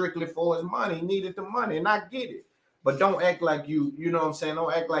done it strictly for his money. He needed the money, and I get it. But don't act like you know what I'm saying?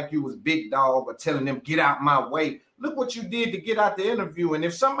 Don't act like you was big dog or telling them, get out my way. Look what you did to get out the interview. And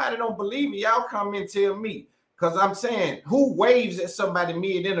if somebody don't believe me, y'all come and tell me. Because I'm saying, who waves at somebody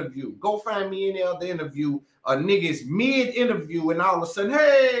mid-interview? Go find me any other interview. A nigga's mid-interview and all of a sudden,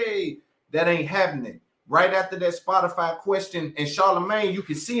 hey, that ain't happening. Right after that Spotify question and Charlamagne, you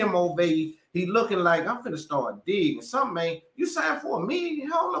can see him over there. He looking like, I'm finna start digging. Something, man, you signed for $1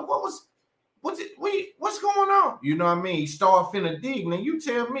 Hold up, what's going on? You know what I mean? He start finna dig. Now you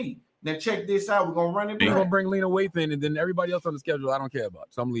tell me. Now check this out. We're gonna run it back. You're gonna bring Lena Waithe in, and then everybody else on the schedule I don't care about.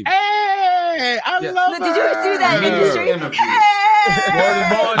 So I'm leaving. Hey, I love her. Did you see that industry? I ain't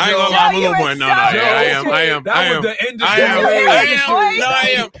gonna lie, I'm a little more. No, I am. That was the industry. I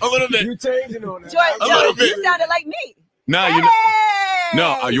am. A little bit. You changing on that. Joy, you sounded like me. No,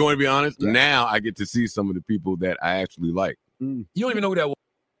 you want to be honest? Yeah. Now I get to see some of the people that I actually like. You don't even know who that was.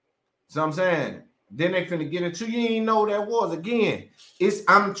 So I'm saying, then they finna get into you ain't know who that was. Again,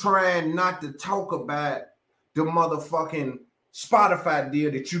 I'm trying not to talk about the motherfucking Spotify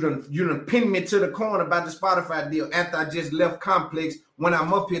deal that you done pinned me to the corner about the Spotify deal after I just left Complex when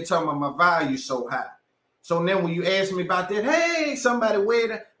I'm up here talking about my value so high. So then when you ask me about that, hey, somebody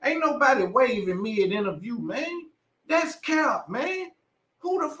waved, ain't nobody waving me at interview, man. That's cap, man.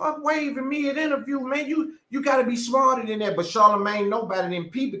 Who the fuck waving me at interview, man? You got to be smarter than that. But Charlamagne, nobody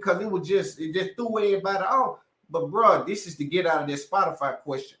didn't pee because it just threw everybody off. But bro, this is to get out of this Spotify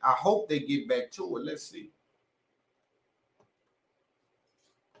question. I hope they get back to it. Let's see.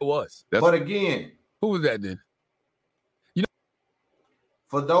 It was. But again, who was that then?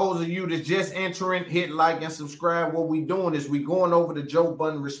 For those of you that's just entering, hit like and subscribe. What we doing is we going over to Joe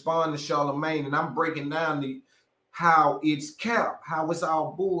Budden respond to Charlamagne, and I'm breaking down how it's cap, how it's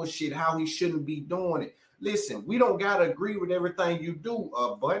all bullshit, how he shouldn't be doing it. Listen, we don't gotta agree with everything you do,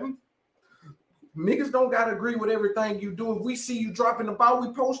 Budden. Niggas don't gotta agree with everything you do. If we see you dropping the ball, we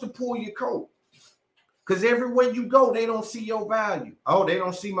supposed to pull your coat. Because everywhere you go, they don't see your value. Oh, they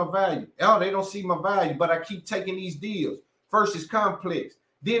don't see my value. Oh, they don't see my value, but I keep taking these deals. First is Complex.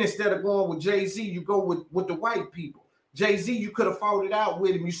 Then instead of going with Jay-Z, you go with the white people. Jay-Z, you could have fought it out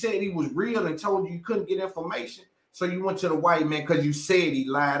with him. You said he was real and told you couldn't get information. So you went to the white man because you said he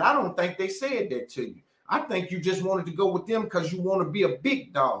lied. I don't think they said that to you. I think you just wanted to go with them because you want to be a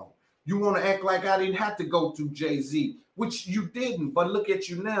big dog. You want to act like I didn't have to go through Jay-Z, which you didn't. But look at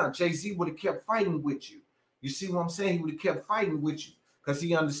you now. Jay-Z would have kept fighting with you. You see what I'm saying? He would have kept fighting with you because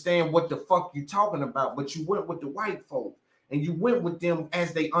he understand what the fuck you talking about. But you went with the white folk. And you went with them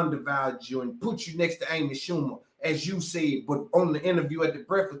as they undervalued you and put you next to Amy Schumer, as you said. But on the interview at the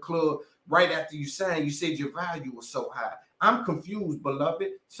Breakfast Club, right after you signed, you said your value was so high. I'm confused, beloved.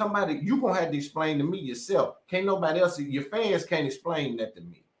 Somebody, you're going to have to explain to me yourself. Can't nobody else, your fans can't explain that to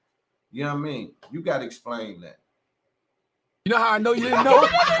me. You know what I mean? You got to explain that. You know how I know you didn't know?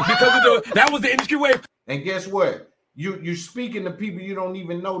 Because that was the industry wave. And guess what? You speaking to people you don't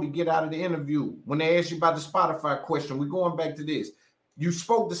even know to get out of the interview. When they ask you about the Spotify question, we're going back to this. You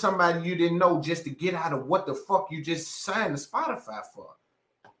spoke to somebody you didn't know just to get out of what the fuck you just signed the Spotify for.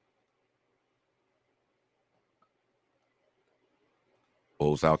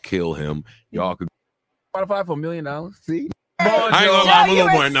 I'll kill him. Y'all could Spotify for $1 million. See? I ain't gonna lie, I'm a little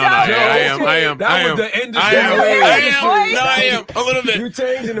more. No, I am. That was the industry. I am a little bit. You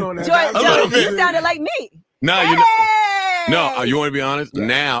changing on that. Joy, you sounded like me. No, you want to be honest? Yeah.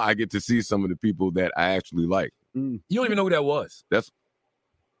 Now I get to see some of the people that I actually like. You don't even know who that was.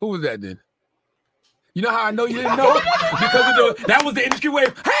 Who was that then? You know how I know you didn't know? Because that was the industry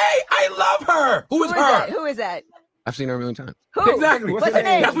wave. Hey, I love her. Who is her? Who is that? I've seen her a million times. Who? Exactly. What's her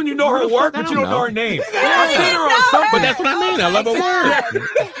name? That's when you know her work, but you don't know her name. I've seen her on something. But that's what I mean. I love her work.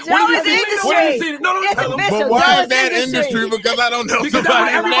 Joe is industry. When have you seen it? No, tell them. But why is that industry? Because I don't know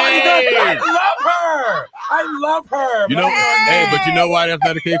somebody's name. I love her. You know, hey, but you know why that's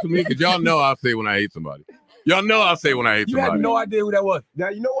not the case for me? Because y'all know I'll say when I hate somebody. Y'all know I'll say when I hate somebody. You had no idea who that was. Now,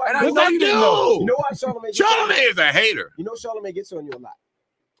 you know what? And I know you didn't know. You know why Charlamagne? Charlamagne is a hater. You know Charlamagne gets on you a lot.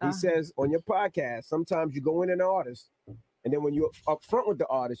 He says on your podcast, sometimes you go in an artist, and then when you're up front with the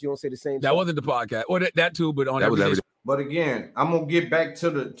artist, you don't say the same thing. That wasn't the podcast. Or that too, but on everything. But again, I'm gonna get back to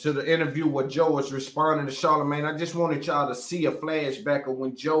the interview where Joe was responding to Charlamagne. I just wanted y'all to see a flashback of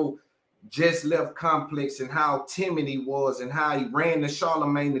when Joe just left Complex and how timid he was and how he ran to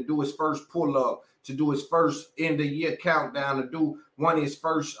Charlamagne to do his first pull-up, to do his first end-of-year countdown, to do one of his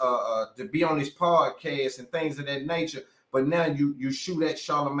first to be on his podcast and things of that nature. But now you shoot at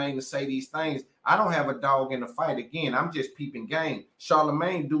Charlamagne to say these things. I don't have a dog in the fight. Again, I'm just peeping game.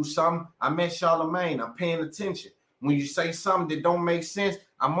 Charlamagne do something. I met Charlamagne. I'm paying attention. When you say something that don't make sense,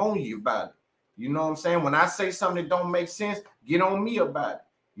 I'm on you about it. You know what I'm saying? When I say something that don't make sense, get on me about it.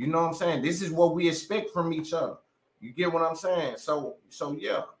 You know what I'm saying? This is what we expect from each other. You get what I'm saying? So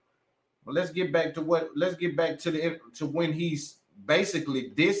yeah. Well, let's get back to when he's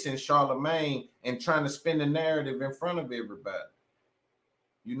basically dissing Charlamagne and trying to spin the narrative in front of everybody.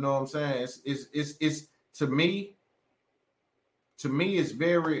 You know what I'm saying? It's to me it's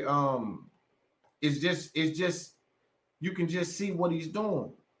very it's just you can just see what he's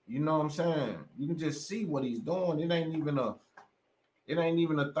doing. You know what I'm saying? You can just see what he's doing. It ain't even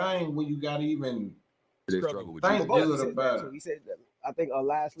a thing where you gotta even think good about it. He said that. I think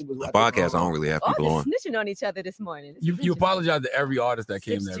lastly was the podcast. I don't really have people on. Snitching on each other this morning. You apologize to every artist that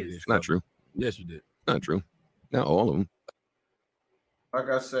came there. It's not true. Yes, you did. Not true. Not all of them. Like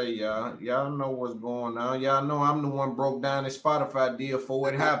I say, y'all know what's going on. Y'all know I'm the one broke down the Spotify deal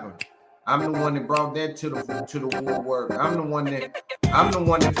before it happened. I'm the one that brought that to the woodwork. I'm the one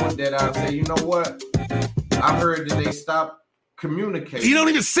that put that out and say, you know what? I heard that they stopped communicating. You don't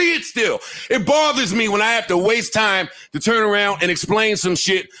even see it still. It bothers me when I have to waste time to turn around and explain some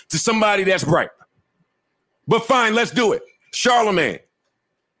shit to somebody that's bright. But fine, let's do it. Charlamagne.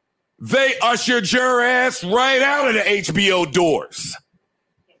 They ushered your ass right out of the HBO doors.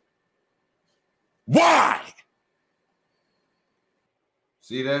 Why?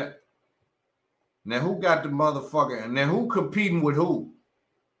 See that? Now who got the motherfucker? And then who competing with who?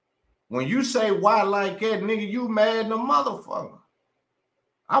 When you say why like that, nigga, you mad in a motherfucker.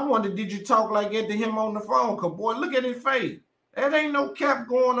 I wonder, did you talk like that to him on the phone? Cause boy, look at his face. There ain't no cap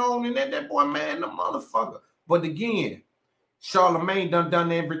going on in that. That boy mad in a motherfucker. But again, Charlamagne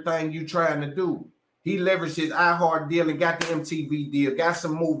done everything you trying to do. He leveraged his iHeart deal and got the MTV deal, got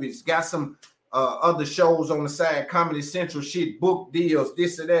some movies, got some other shows on the side, Comedy Central shit, book deals,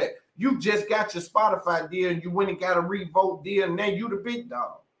 this or that. You just got your Spotify deal and you went and got a Revolt deal and now you the big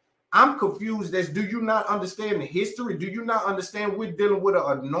dog. I'm confused as do you not understand the history? Do you not understand we're dealing with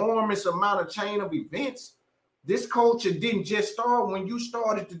an enormous amount of chain of events? This culture didn't just start when you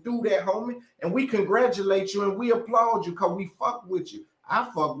started to do that, homie. And we congratulate you and we applaud you because we fuck with you. I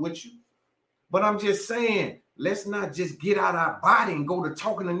fuck with you. But I'm just saying, let's not just get out our body and go to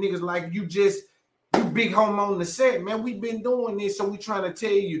talking to niggas like you big home on the set, man. We've been doing this, so we trying to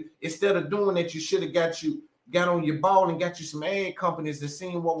tell you, instead of doing that, you should have got on your ball and got you some ad companies and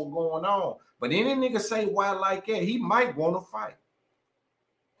seen what was going on. But any nigga say why like that, he might want to fight.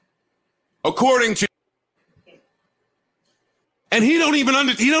 According to, and he don't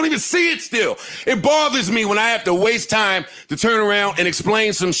even see it still. It bothers me when I have to waste time to turn around and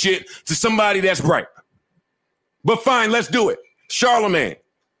explain some shit to somebody that's bright. But fine, let's do it. Charlamagne.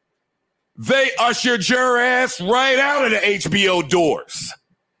 They ushered your ass right out of the HBO doors.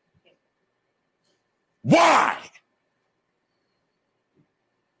 Why?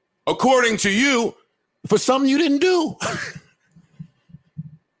 According to you, for something you didn't do.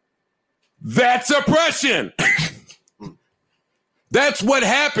 That's oppression. That's what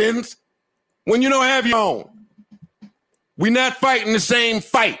happens when you don't have your own. We're not fighting the same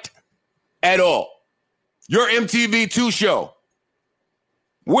fight at all. Your MTV2 show.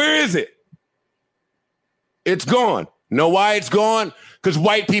 Where is it? It's gone. Know why it's gone? Because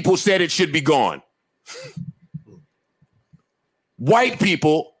white people said it should be gone. white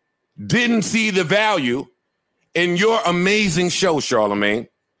people didn't see the value in your amazing show, Charlamagne,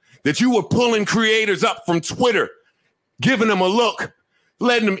 that you were pulling creators up from Twitter, giving them a look,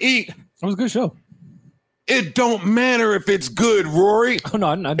 letting them eat. It was a good show. It don't matter if it's good, Rory. Oh, no,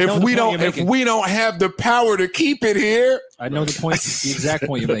 I if we don't have the power to keep it here. I know the point, the exact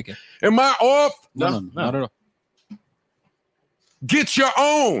point you're making. Am I off? No, not at all. Get your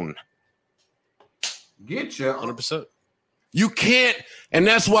own. Get your 100%. You can't, and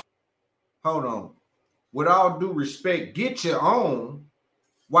that's why. Hold on. With all due respect, get your own.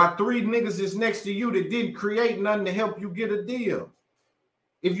 While 3 niggas is next to you that didn't create nothing to help you get a deal.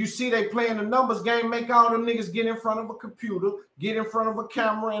 If you see they playing the numbers game, make all them niggas get in front of a computer, get in front of a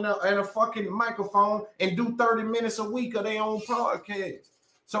camera and a fucking microphone and do 30 minutes a week of their own podcast.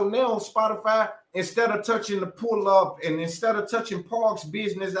 So now on Spotify, instead of touching the pull up and instead of touching Parks'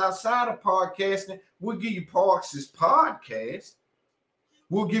 business outside of podcasting, we'll give you Parks' podcast.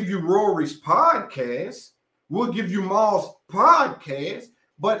 We'll give you Rory's podcast. We'll give you Maul's podcast.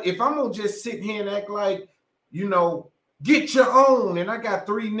 But if I'm going to just sit here and act like, you know, get your own, and I got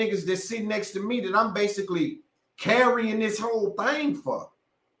 3 niggas that sit next to me that I'm basically carrying this whole thing for.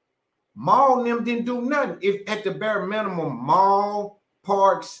 Maul and them didn't do nothing. If at the bare minimum, Maul,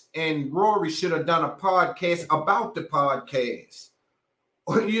 Parks, and Rory should have done a podcast about the podcast.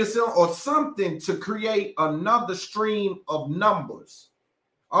 Or something to create another stream of numbers.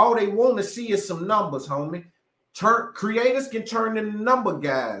 All they want to see is some numbers, homie. Creators can turn into number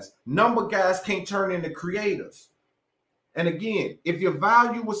guys. Number guys can't turn into creators. And again, if your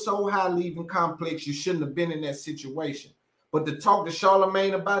value was so highly even complex, you shouldn't have been in that situation. But to talk to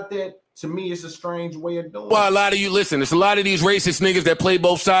Charlamagne about that, to me, it's a strange way of doing it. Well, a lot of you, listen, it's a lot of these racist niggas that play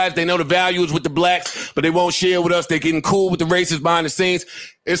both sides. They know the value is with the blacks, but they won't share with us. They're getting cool with the racists behind the scenes.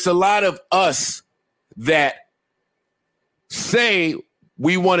 It's a lot of us that say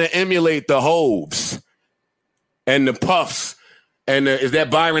we want to emulate the Hoves and the Puffs. And is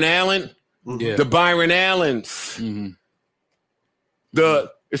that Byron Allen? Yeah. The Byron Allens. Mm-hmm.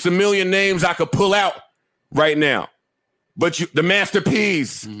 It's a million names I could pull out right now. But the Master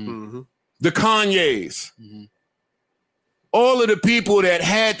P's, Mm-hmm. the Kanyes, Mm-hmm. all of the people that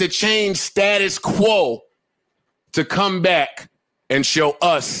had to change status quo to come back and show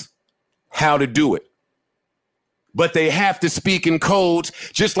us how to do it. But they have to speak in codes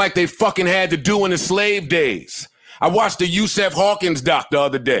just like they fucking had to do in the slave days. I watched the Yusef Hawkins doc the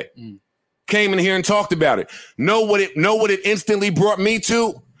other day. Came in here and talked about it. Know what it instantly brought me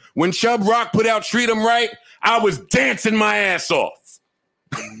to? When Chubb Rock put out Treat 'Em Right, I was dancing my ass off.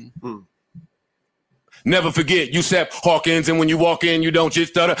 Never forget Yusef Hawkins, and when you walk in, you don't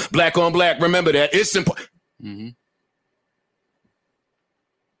just stutter. Black on black, remember that. It's simple. Mm-hmm.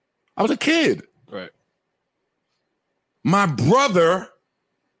 I was a kid. Right. My brother,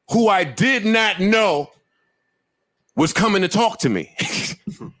 who I did not know, was coming to talk to me.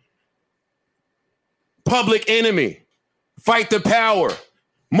 Public Enemy, Fight the Power,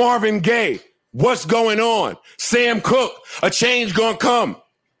 Marvin Gaye, What's Going On, Sam Cooke, A Change Gonna Come.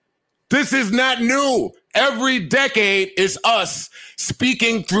 This is not new. Every decade is us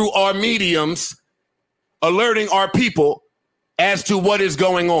speaking through our mediums, alerting our people as to what is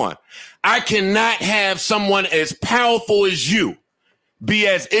going on. I cannot have someone as powerful as you be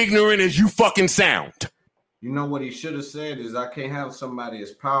as ignorant as you fucking sound. You know what he should have said is, I can't have somebody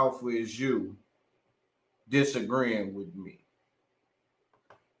as powerful as you disagreeing with me.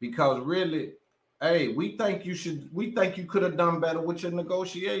 Because really, hey, we think you could have done better with your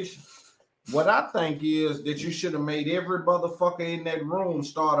negotiation. What I think is that you should have made every motherfucker in that room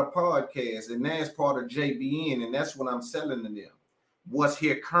start a podcast, and that's part of JBN, and that's what I'm selling to them. What's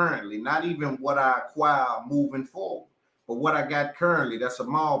here currently, not even what I acquire moving forward, but what I got currently. That's a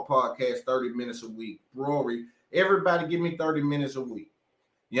Maul podcast, 30 minutes a week. Rory, everybody give me 30 minutes a week.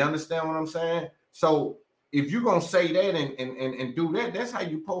 You understand what I'm saying? So if you're going to say that and do that, that's how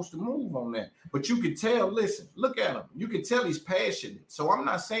you're supposed to move on that. But you can tell, listen, look at him. You can tell he's passionate. So I'm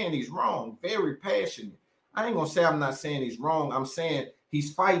not saying he's wrong, very passionate. I ain't going to say I'm not saying he's wrong. I'm saying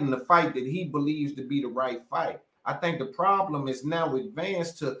he's fighting the fight that he believes to be the right fight. I think the problem is now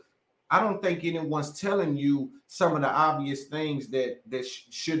advanced to, I don't think anyone's telling you some of the obvious things that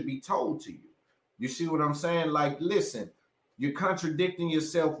should be told to you. You see what I'm saying? Like, listen, you're contradicting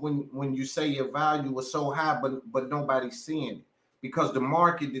yourself when you say your value is so high, but nobody's seeing it because the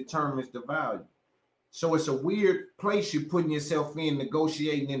market determines the value. So it's a weird place you're putting yourself in,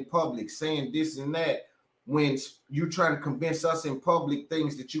 negotiating in public, saying this and that, when you're trying to convince us in public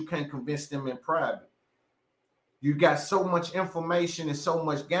things that you can't convince them in private. You got so much information and so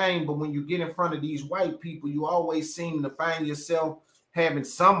much game, but when you get in front of these white people, you always seem to find yourself having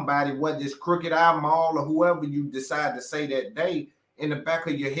somebody, whether it's Crooked Eye Mall or whoever you decide to say that day, in the back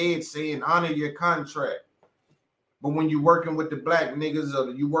of your head saying, honor your contract. But when you're working with the black niggas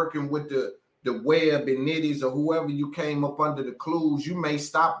or you working with the Webb and Nitties or whoever you came up under the clues, you may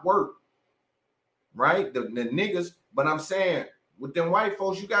stop work, right? The niggas, but I'm saying with them white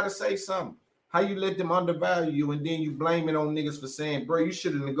folks, you got to say something. How you let them undervalue you and then you blame it on niggas for saying, bro, you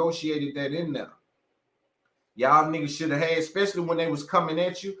should have negotiated that in there. Y'all niggas should have had, especially when they was coming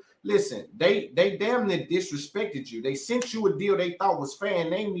at you. Listen, they damn near disrespected you. They sent you a deal they thought was fair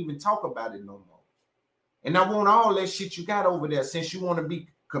and they didn't even talk about it no more. And I want all that shit you got over there. Since you want to be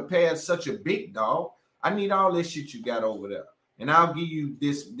compared such a big dog, I need all that shit you got over there. And I'll give you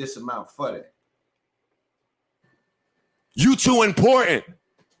this amount for that. You too important.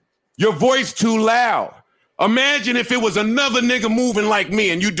 Your voice too loud. Imagine if it was another nigga moving like me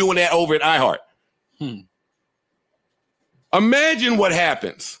and you doing that over at iHeart. Imagine what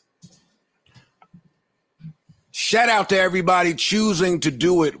happens. Shout out to everybody choosing to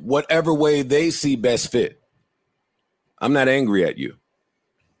do it whatever way they see best fit. I'm not angry at you.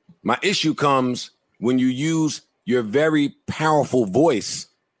 My issue comes when you use your very powerful voice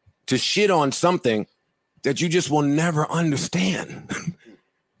to shit on something that you just will never understand.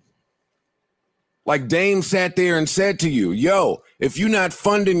 Like Dame sat there and said to you, yo, if you're not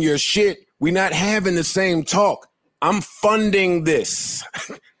funding your shit, we're not having the same talk. I'm funding this.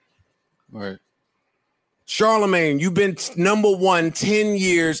 Right. Charlamagne, you've been number 1 10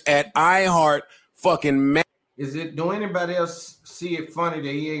 years at iHeart fucking. Do anybody else see it funny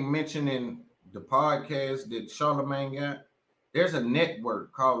that he ain't mentioning the podcast that Charlamagne got? There's a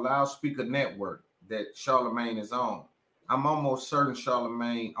network called Loudspeaker Network that Charlamagne is on. I'm almost certain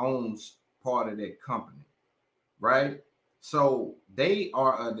Charlamagne owns part of that company, right? So they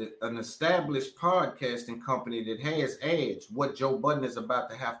are an established podcasting company that has ads, what Joe Budden is about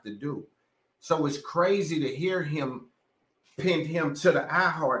to have to do. So it's crazy to hear him pin him to the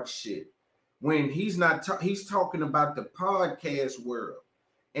iHeart shit when he's not. He's talking about the podcast world,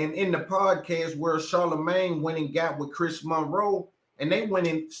 and in the podcast world, Charlamagne went and got with Chris Monroe, and they went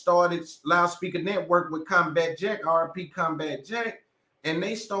and started Loudspeaker Network with Combat Jack, RP Combat Jack, and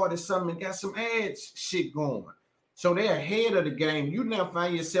they started something and got some ads shit going. So they're ahead of the game. You now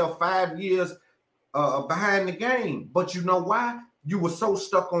find yourself 5 years behind the game, but you know why? You were so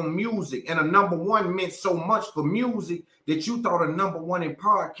stuck on music, and a number one meant so much for music that you thought a number one in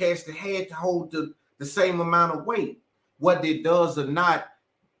podcasting had to hold the same amount of weight. Whether it does or not,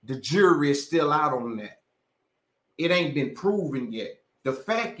 the jury is still out on that. It ain't been proven yet. The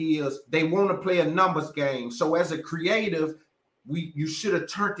fact is they want to play a numbers game. So as a creative, you should have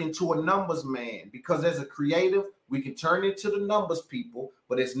turned into a numbers man, because as a creative, we can turn into the numbers people,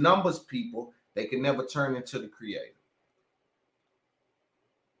 but as numbers people, they can never turn into the creative.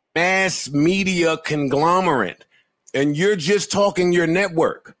 Mass media conglomerate, and you're just talking your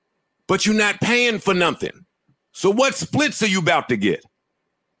network, but you're not paying for nothing. So what splits are you about to get?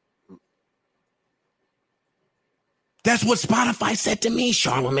 That's what Spotify said to me,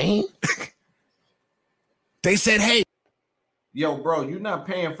 Charlamagne. They said, hey. Yo, bro, you're not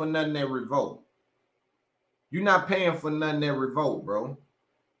paying for nothing that Revolt. You're not paying for nothing that Revolt, bro.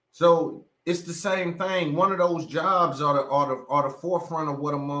 So it's the same thing. One of those jobs are the forefront of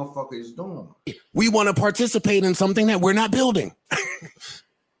what a motherfucker is doing. We want to participate in something that we're not building.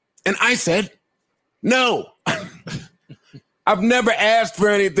 And I said, no. I've never asked for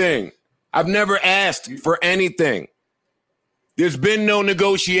anything. I've never asked for anything. There's been no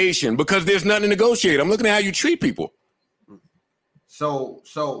negotiation because there's nothing to negotiate. I'm looking at how you treat people. So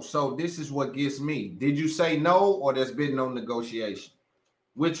this is what gets me. Did you say no, or there's been no negotiation?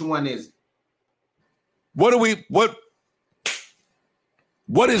 Which one is it?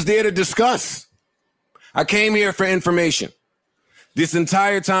 What is there to discuss? I came here for information. This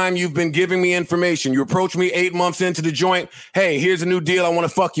entire time you've been giving me information. You approached me 8 months into the joint. Hey, here's a new deal I want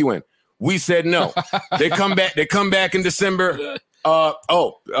to fuck you in. We said no. They come back in December.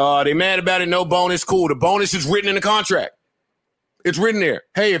 They mad about it. No bonus. Cool. The bonus is written in the contract. It's written there.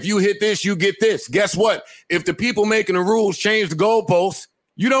 Hey, if you hit this, you get this. Guess what? If the people making the rules change the goalposts,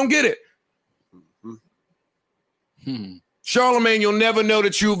 you don't get it. Charlamagne, you'll never know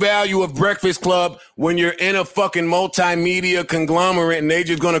the true value of Breakfast Club when you're in a fucking multimedia conglomerate and they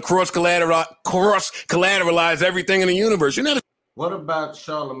just going to cross collateralize everything in the universe. What about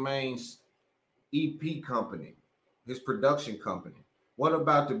Charlamagne's EP company, his production company? What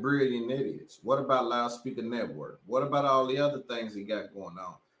about the Brilliant Idiots? What about Loudspeaker Network? What about all the other things he got going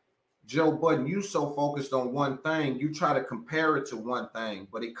on? Joe Budden, you so focused on one thing, you try to compare it to one thing,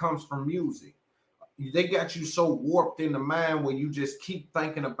 but it comes from music. They got you so warped in the mind where you just keep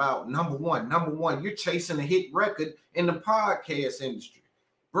thinking about number one. You're chasing a hit record in the podcast industry.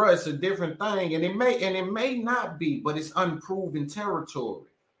 Bro, it's a different thing, and it may not be, but it's unproven territory.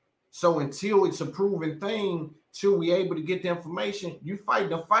 So until it's a proven thing, till we able to get the information, you fight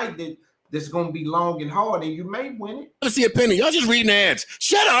the fight that's going to be long and hard, and you may win it. Let's see a penny. Y'all just reading ads.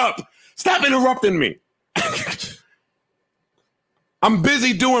 Shut up. Stop interrupting me. I'm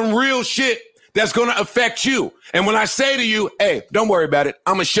busy doing real shit that's going to affect you. And when I say to you, hey, don't worry about it,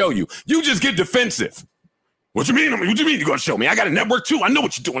 I'm going to show you. You just get defensive. What you mean? What you mean you're going to show me? I got a network too. I know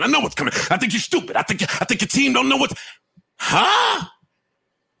what you're doing. I know what's coming. I think you're stupid. I think your team don't know what's... Huh?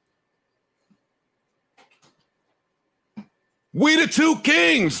 We the two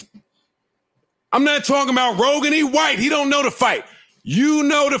kings. I'm not talking about Rogan. He white. He don't know the fight. You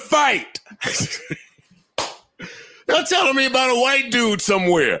know the fight. You're telling me about a white dude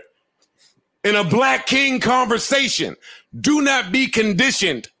somewhere in a black king conversation. Do not be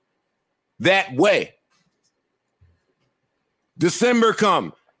conditioned that way. December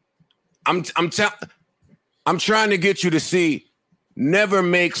come. I'm trying to get you to see, never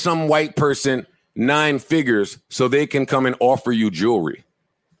make some white person 9 figures so they can come and offer you jewelry.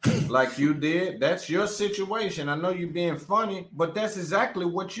 Like you did. That's your situation. I know you're being funny, but that's exactly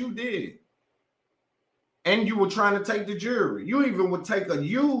what you did. And you were trying to take the jewelry. You even would take a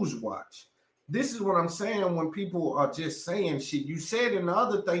used watch. This is what I'm saying when people are just saying shit. You said in the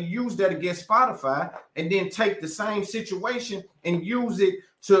other thing, use that against Spotify and then take the same situation and use it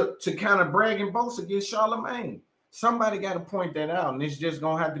to kind of brag and boast against Charlamagne. Somebody got to point that out, and it's just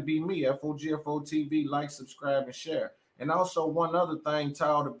going to have to be me, FOGFO TV. Like, subscribe, and share. And also one other thing to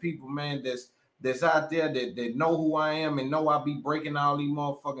all the people, man, that's out there that know who I am and know I be breaking all these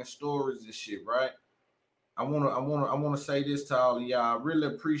motherfucking stories and shit, right? I wanna say this to all of y'all. I really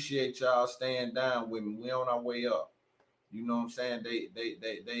appreciate y'all staying down with me. We on our way up. You know what I'm saying?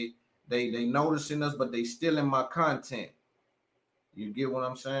 They noticing us, but they still in my content. You get what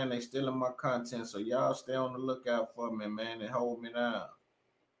I'm saying? They still in my content. So y'all stay on the lookout for me, man, and hold me down.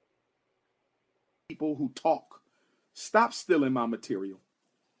 People who talk. Stop stealing my material.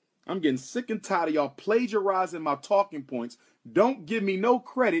 I'm getting sick and tired of y'all plagiarizing my talking points. Don't give me no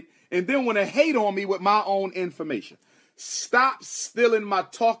credit and then want to hate on me with my own information. Stop stealing my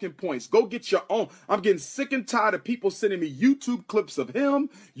talking points. Go get your own. I'm getting sick and tired of people sending me YouTube clips of him,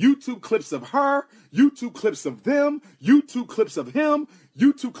 YouTube clips of her, YouTube clips of them, YouTube clips of him,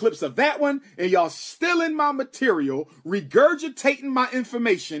 YouTube clips of that one, and y'all stealing my material, regurgitating my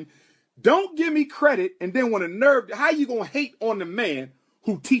information. Don't give me credit and then want to nerve. How you going to hate on the man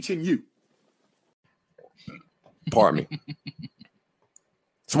who teaching you? Pardon me.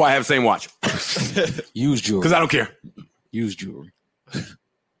 That's why I have the same watch. Use jewelry. Because I don't care. Use jewelry.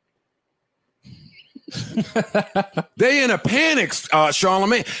 They in a panic,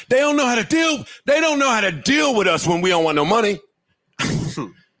 Charlamagne. They don't know how to deal. They don't know how to deal with us when we don't want no money.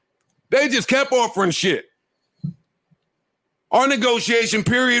 They just kept offering shit. Our negotiation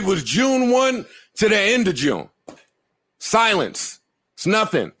period was June 1 to the end of June. Silence. It's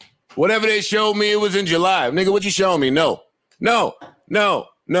nothing. Whatever they showed me, it was in July. Nigga, what you showing me? No.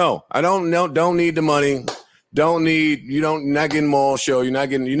 I don't need the money. You're not getting mall show. You're not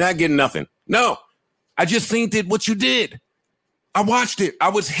getting nothing. No. I just seen what you did. I watched it. I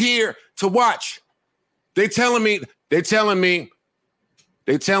was here to watch. They telling me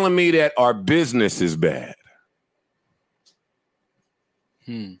that our business is bad.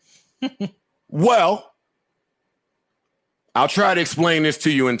 Well, I'll try to explain this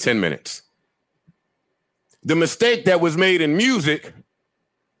to you in 10 minutes. The mistake that was made in music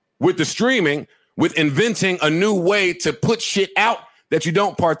with the streaming, with inventing a new way to put shit out that you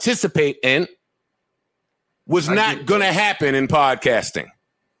don't participate in, was not going to happen in podcasting.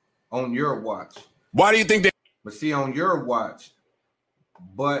 On your watch. Why do you think that? But see, on your watch,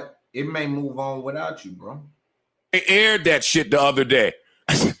 but it may move on without you, bro. They aired that shit the other day.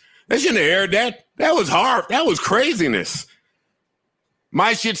 They shouldn't have aired that. That was hard. That was craziness.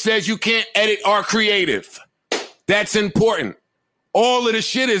 My shit says you can't edit our creative. That's important. All of the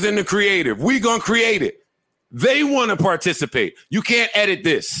shit is in the creative. We gonna create it. They want to participate. You can't edit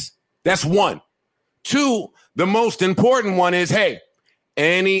this. That's one. 2, the most important one is, hey,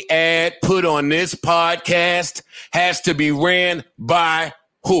 any ad put on this podcast has to be ran by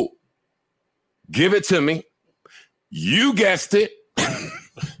who? Give it to me. You guessed it.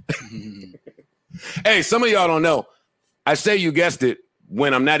 Hey, some of y'all don't know. I say you guessed it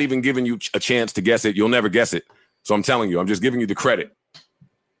when I'm not even giving you a chance to guess it. You'll never guess it. So I'm telling you, I'm just giving you the credit.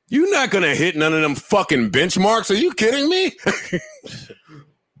 You're not going to hit none of them fucking benchmarks. Are you kidding me?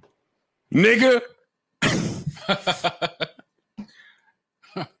 Nigga.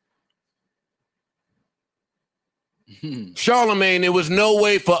 Charlamagne, there was no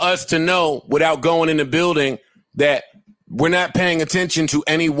way for us to know without going in the building that we're not paying attention to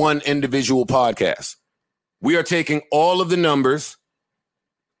any one individual podcast. We are taking all of the numbers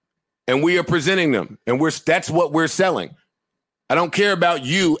and we are presenting them. And that's what we're selling. I don't care about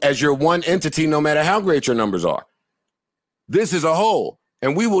you as your one entity, no matter how great your numbers are. This is a whole,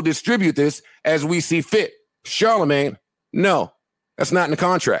 and we will distribute this as we see fit. Charlamagne, no, that's not in the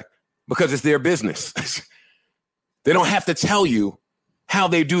contract because it's their business. They don't have to tell you how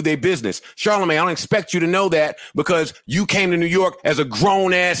they do their business. Charlamagne, I don't expect you to know that because you came to New York as a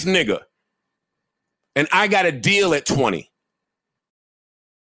grown-ass nigga. And I got a deal at 20.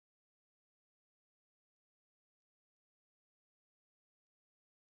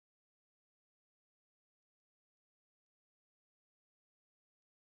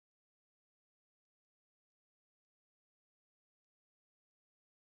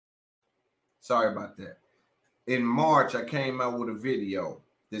 Sorry about that. In March, I came out with a video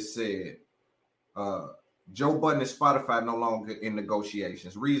that said, Joe Budden and Spotify no longer in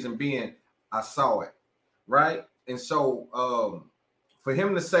negotiations. Reason being, I saw it, right? And so for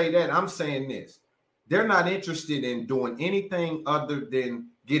him to say that, I'm saying this. They're not interested in doing anything other than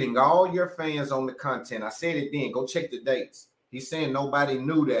getting all your fans on the content. I said it then. Go check the dates. He's saying nobody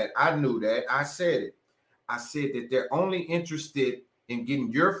knew that. I knew that. I said it. I said that they're only interested in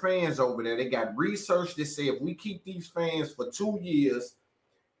getting your fans over there. They got research that say if we keep these fans for 2 years,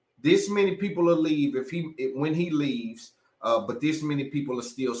 this many people will leave when he leaves, but this many people will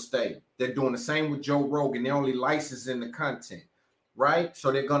still stay. They're doing the same with Joe Rogan. They're only licensing the content, right? So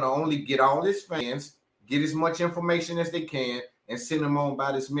they're going to only get all his fans, get as much information as they can, and send them on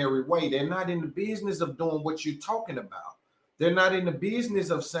by this merry way. They're not in the business of doing what you're talking about. They're not in the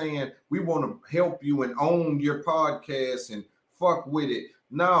business of saying, we want to help you and own your podcast and fuck with it.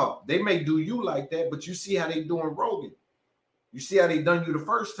 No, they may do you like that, but you see how they doing Rogan. You see how they done you the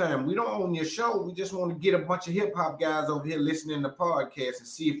first time. We don't own your show. We just want to get a bunch of hip hop guys over here listening to podcasts and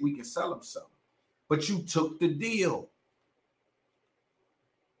see if we can sell them something. But you took the deal.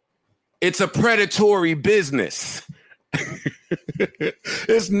 It's a predatory business.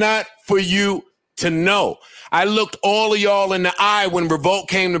 It's not for you to know. I looked all of y'all in the eye when Revolt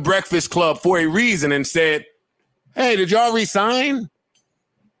came to Breakfast Club for a reason and said, hey, did y'all resign?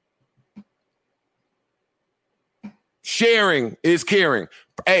 Sharing is caring.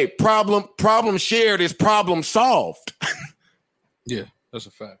 Hey, problem shared is problem solved. Yeah, that's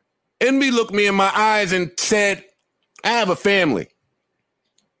a fact. Envy looked me in my eyes and said, I have a family.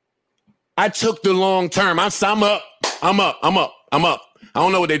 I took the long term. I'm up. I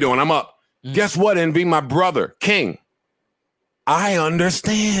don't know what they're doing. I'm up. Mm-hmm. Guess what, Envy? My brother, King. I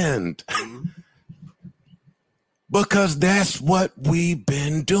understand. Mm-hmm. Because that's what we've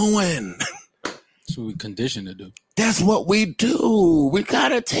been doing. That's what we conditioned to do. That's what we do. We got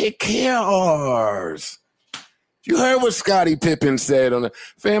to take care of ours. You heard what Scottie Pippen said on the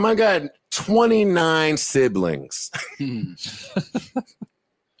fam. I got 29 siblings.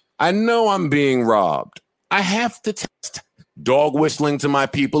 I know I'm being robbed. I have to test. Dog whistling to my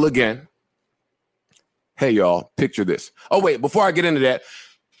people again. Hey, y'all, picture this. Oh, wait, before I get into that,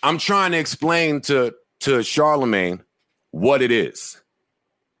 I'm trying to explain to Charlamagne what it is.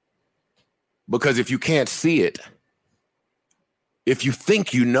 Because if you can't see it, if you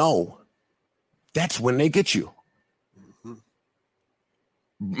think you know, that's when they get you. Mm-hmm.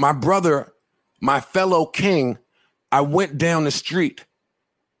 My brother, my fellow king, I went down the street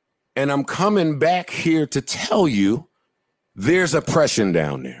and I'm coming back here to tell you there's oppression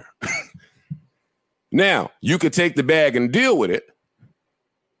down there. Now, you could take the bag and deal with it.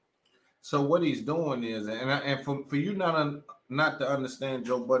 So what he's doing is, and for you not to understand,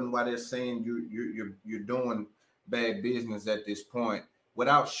 Joe Budden, why they're saying you're doing bad business at this point,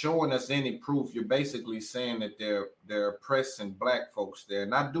 without showing us any proof, you're basically saying that they're oppressing black folks there.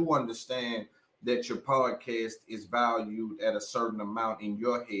 And I do understand that your podcast is valued at a certain amount in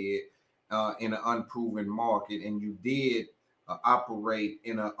your head in an unproven market, and you did operate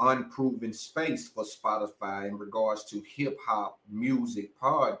in an unproven space for Spotify in regards to hip hop music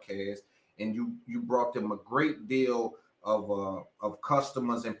podcasts, and you brought them a great deal of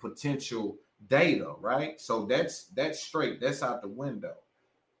customers and potential data, right? So that's straight. That's out the window.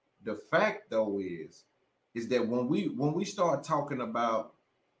 The fact though is that when we start talking about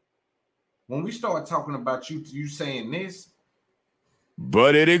you saying this,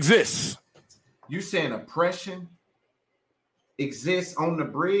 but it exists. You saying oppression. exists on the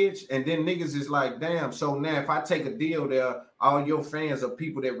bridge, and then niggas is like, damn, so now if I take a deal there, all your fans are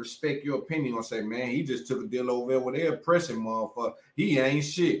people that respect your opinion gonna say, man, he just took a deal over there with their pressing motherfucker. He ain't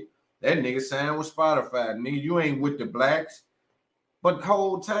shit. That nigga signed with Spotify. Nigga, you ain't with the blacks. But the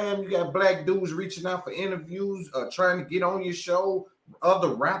whole time you got black dudes reaching out for interviews, trying to get on your show, other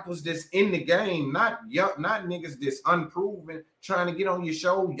rappers that's in the game, not niggas that's unproven, trying to get on your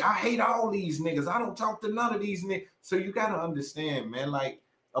show. I hate all these niggas. I don't talk to none of these niggas. So you gotta understand, man, like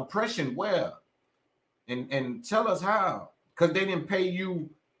oppression where? And tell us how. Because they didn't pay you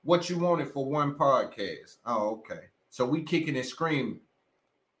what you wanted for one podcast. Oh, okay. So we kicking and screaming.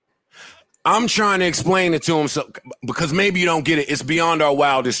 I'm trying to explain it to him because maybe you don't get it. It's beyond our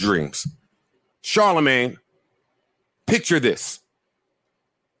wildest dreams. Charlamagne, picture this.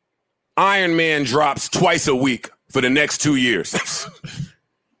 Iron Man drops twice a week for the next 2 years.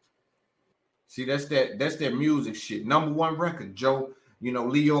 See, that's that music shit. Number one record, Joe. You know,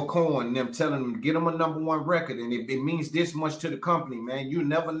 Leo Cohen, them telling them to get them a number one record, and it means this much to the company, man. You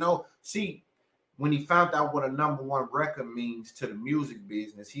never know. See, when he found out what a number one record means to the music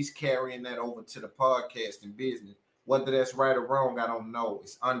business, he's carrying that over to the podcasting business. Whether that's right or wrong, I don't know.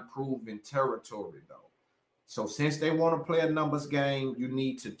 It's unproven territory, though. So since they want to play a numbers game, you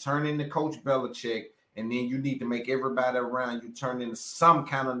need to turn into Coach Belichick, and then you need to make everybody around you turn into some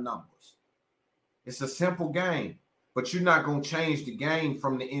kind of numbers. It's a simple game, but you're not going to change the game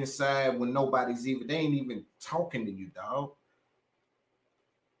from the inside when they ain't even talking to you, dog.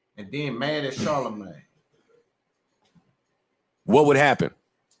 And then mad at Charlamagne. What would happen?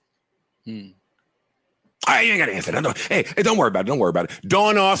 You ain't got to answer that. Hey, don't worry about it. Don't worry about it.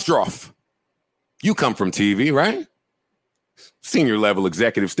 Dawn Ostroff. You come from TV, right? Senior level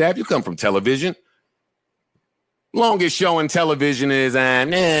executive staff. You come from television. Longest show in television is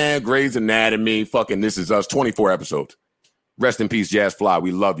Grey's Anatomy. Fucking This Is Us. 24 episodes. Rest in peace, Jazz Fly.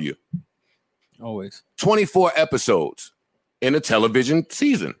 We love you. Always. 24 episodes in a television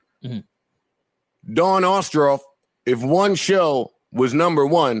season. Mm-hmm. Dawn Ostroff, if one show was number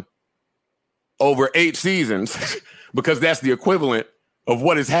one over 8 seasons, because that's the equivalent of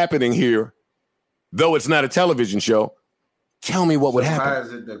what is happening here, though it's not a television show, tell me what would happen. How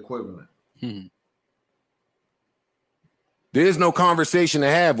is it the equivalent? There's no conversation to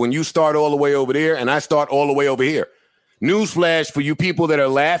have when you start all the way over there and I start all the way over here. Newsflash for you people that are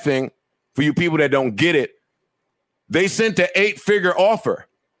laughing, for you people that don't get it, they sent an 8-figure offer.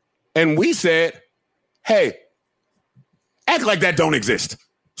 And we said, hey, act like that don't exist.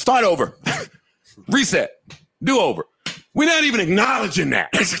 Start over. Reset. Do over. We're not even acknowledging that.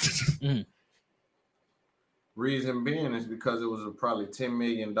 Reason being is because it was a probably $10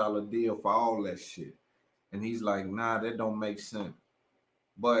 million deal for all that shit. And he's like, nah, that don't make sense.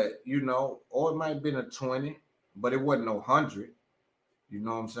 But, you know, or it might have been a 20, but it wasn't no 100. You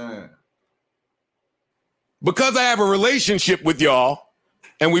know what I'm saying? Because I have a relationship with y'all,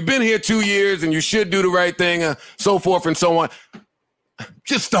 and we've been here 2 years, and you should do the right thing, so forth and so on.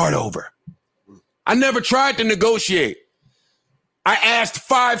 Just start over. I never tried to negotiate. I asked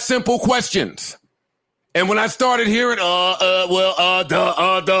 5 simple questions. And when I started hearing, bye.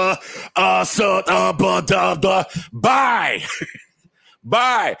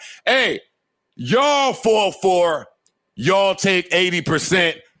 Bye. Hey, y'all fall for, y'all take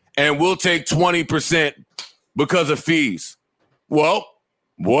 80% and we'll take 20% because of fees. Well,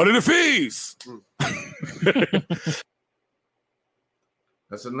 what are the fees?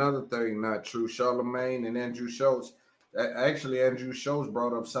 That's another thing not true. Charlamagne and Andrew Schultz. Actually, Andrew Schultz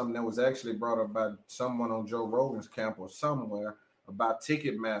brought up something that was actually brought up by someone on Joe Rogan's camp or somewhere about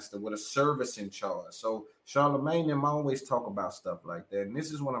Ticketmaster with a servicing charge. So Charlamagne and them always talk about stuff like that. And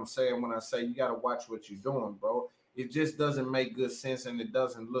this is what I'm saying when I say you got to watch what you're doing, bro. It just doesn't make good sense and it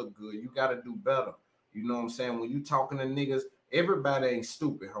doesn't look good. You got to do better. You know what I'm saying? When you talking to niggas, everybody ain't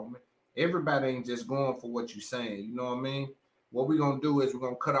stupid, homie. Everybody ain't just going for what you saying. You know what I mean? What we're going to do is we're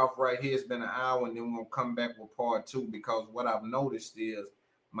going to cut off right here. It's been an hour, and then we're going to come back with part 2 because what I've noticed is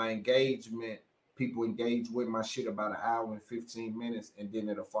my engagement, people engage with my shit about an hour and 15 minutes, and then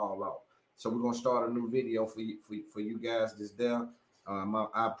it'll fall off. So we're going to start a new video for you guys that's there.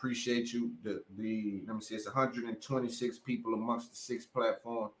 I appreciate you. Let me see, it's 126 people amongst the 6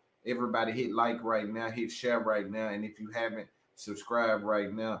 platforms. Everybody hit like right now, hit share right now, and if you haven't, subscribe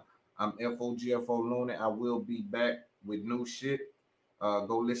right now. I'm FOGFO Looney. I will be back with new shit.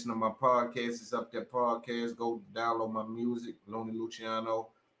 Go listen to my podcast. It's up there, podcast. Go download my music, Looney Luciano.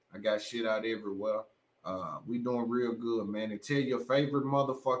 I got shit out everywhere. We doing real good, man. And tell your favorite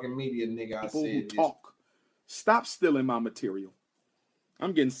motherfucking media nigga I said this. Talk. Stop stealing my material.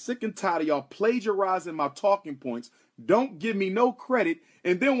 I'm getting sick and tired of y'all plagiarizing my talking points. Don't give me no credit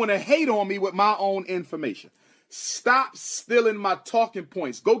and then want to hate on me with my own information. Stop stealing my talking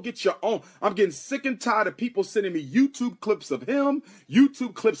points. Go get your own. I'm getting sick and tired of people sending me YouTube clips of him,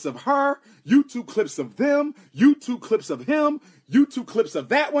 YouTube clips of her, YouTube clips of them, YouTube clips of him, YouTube clips of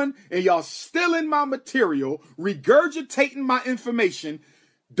that one, and y'all stealing my material, regurgitating my information.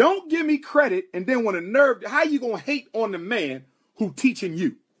 Don't give me credit and then want to nerve. How you going to hate on the man who teaching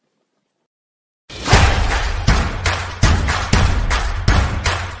you?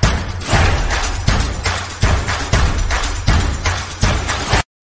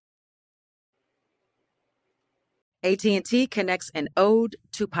 AT&T connects an ode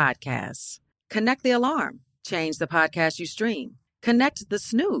to podcasts. Connect the alarm. Change the podcast you stream. Connect the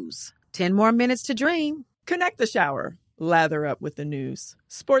snooze. 10 more minutes to dream. Connect the shower. Lather up with the news.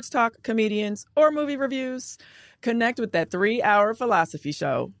 Sports talk, comedians, or movie reviews. Connect with that 3-hour philosophy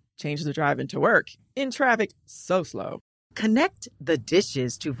show. Change the drive into work in traffic so slow. Connect the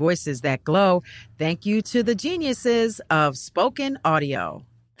dishes to voices that glow. Thank you to the geniuses of spoken audio.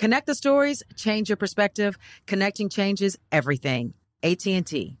 Connect the stories, change your perspective. Connecting changes everything.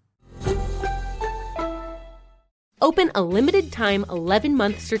 AT&T. Open a limited-time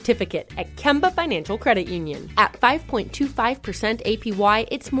 11-month certificate at Kemba Financial Credit Union. At 5.25% APY,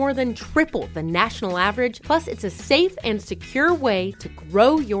 it's more than triple the national average, plus it's a safe and secure way to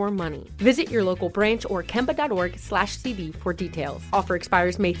grow your money. Visit your local branch or kemba.org/cb for details. Offer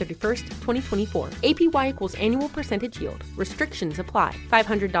expires May 31st, 2024. APY equals annual percentage yield. Restrictions apply.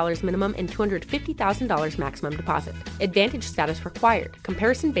 $500 minimum and $250,000 maximum deposit. Advantage status required.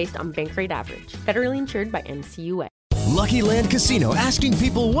 Comparison based on bank rate average. Federally insured by NCUA. Lucky Land Casino, asking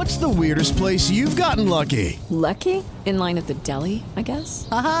people, what's the weirdest place you've gotten lucky? Lucky? In line at the deli, I guess?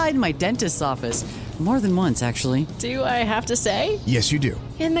 Aha, in my dentist's office. More than once, actually. Do I have to say? Yes, you do.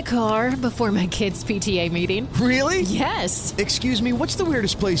 In the car before my kids' PTA meeting. Really? Yes. Excuse me, what's the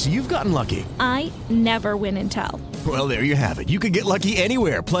weirdest place you've gotten lucky? I never win and tell. Well, there you have it. You can get lucky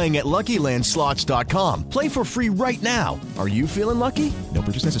anywhere, playing at LuckyLandSlots.com. Play for free right now. Are you feeling lucky? No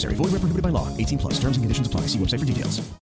purchase necessary. Void where prohibited by law. 18+. Terms and conditions apply. See website for details.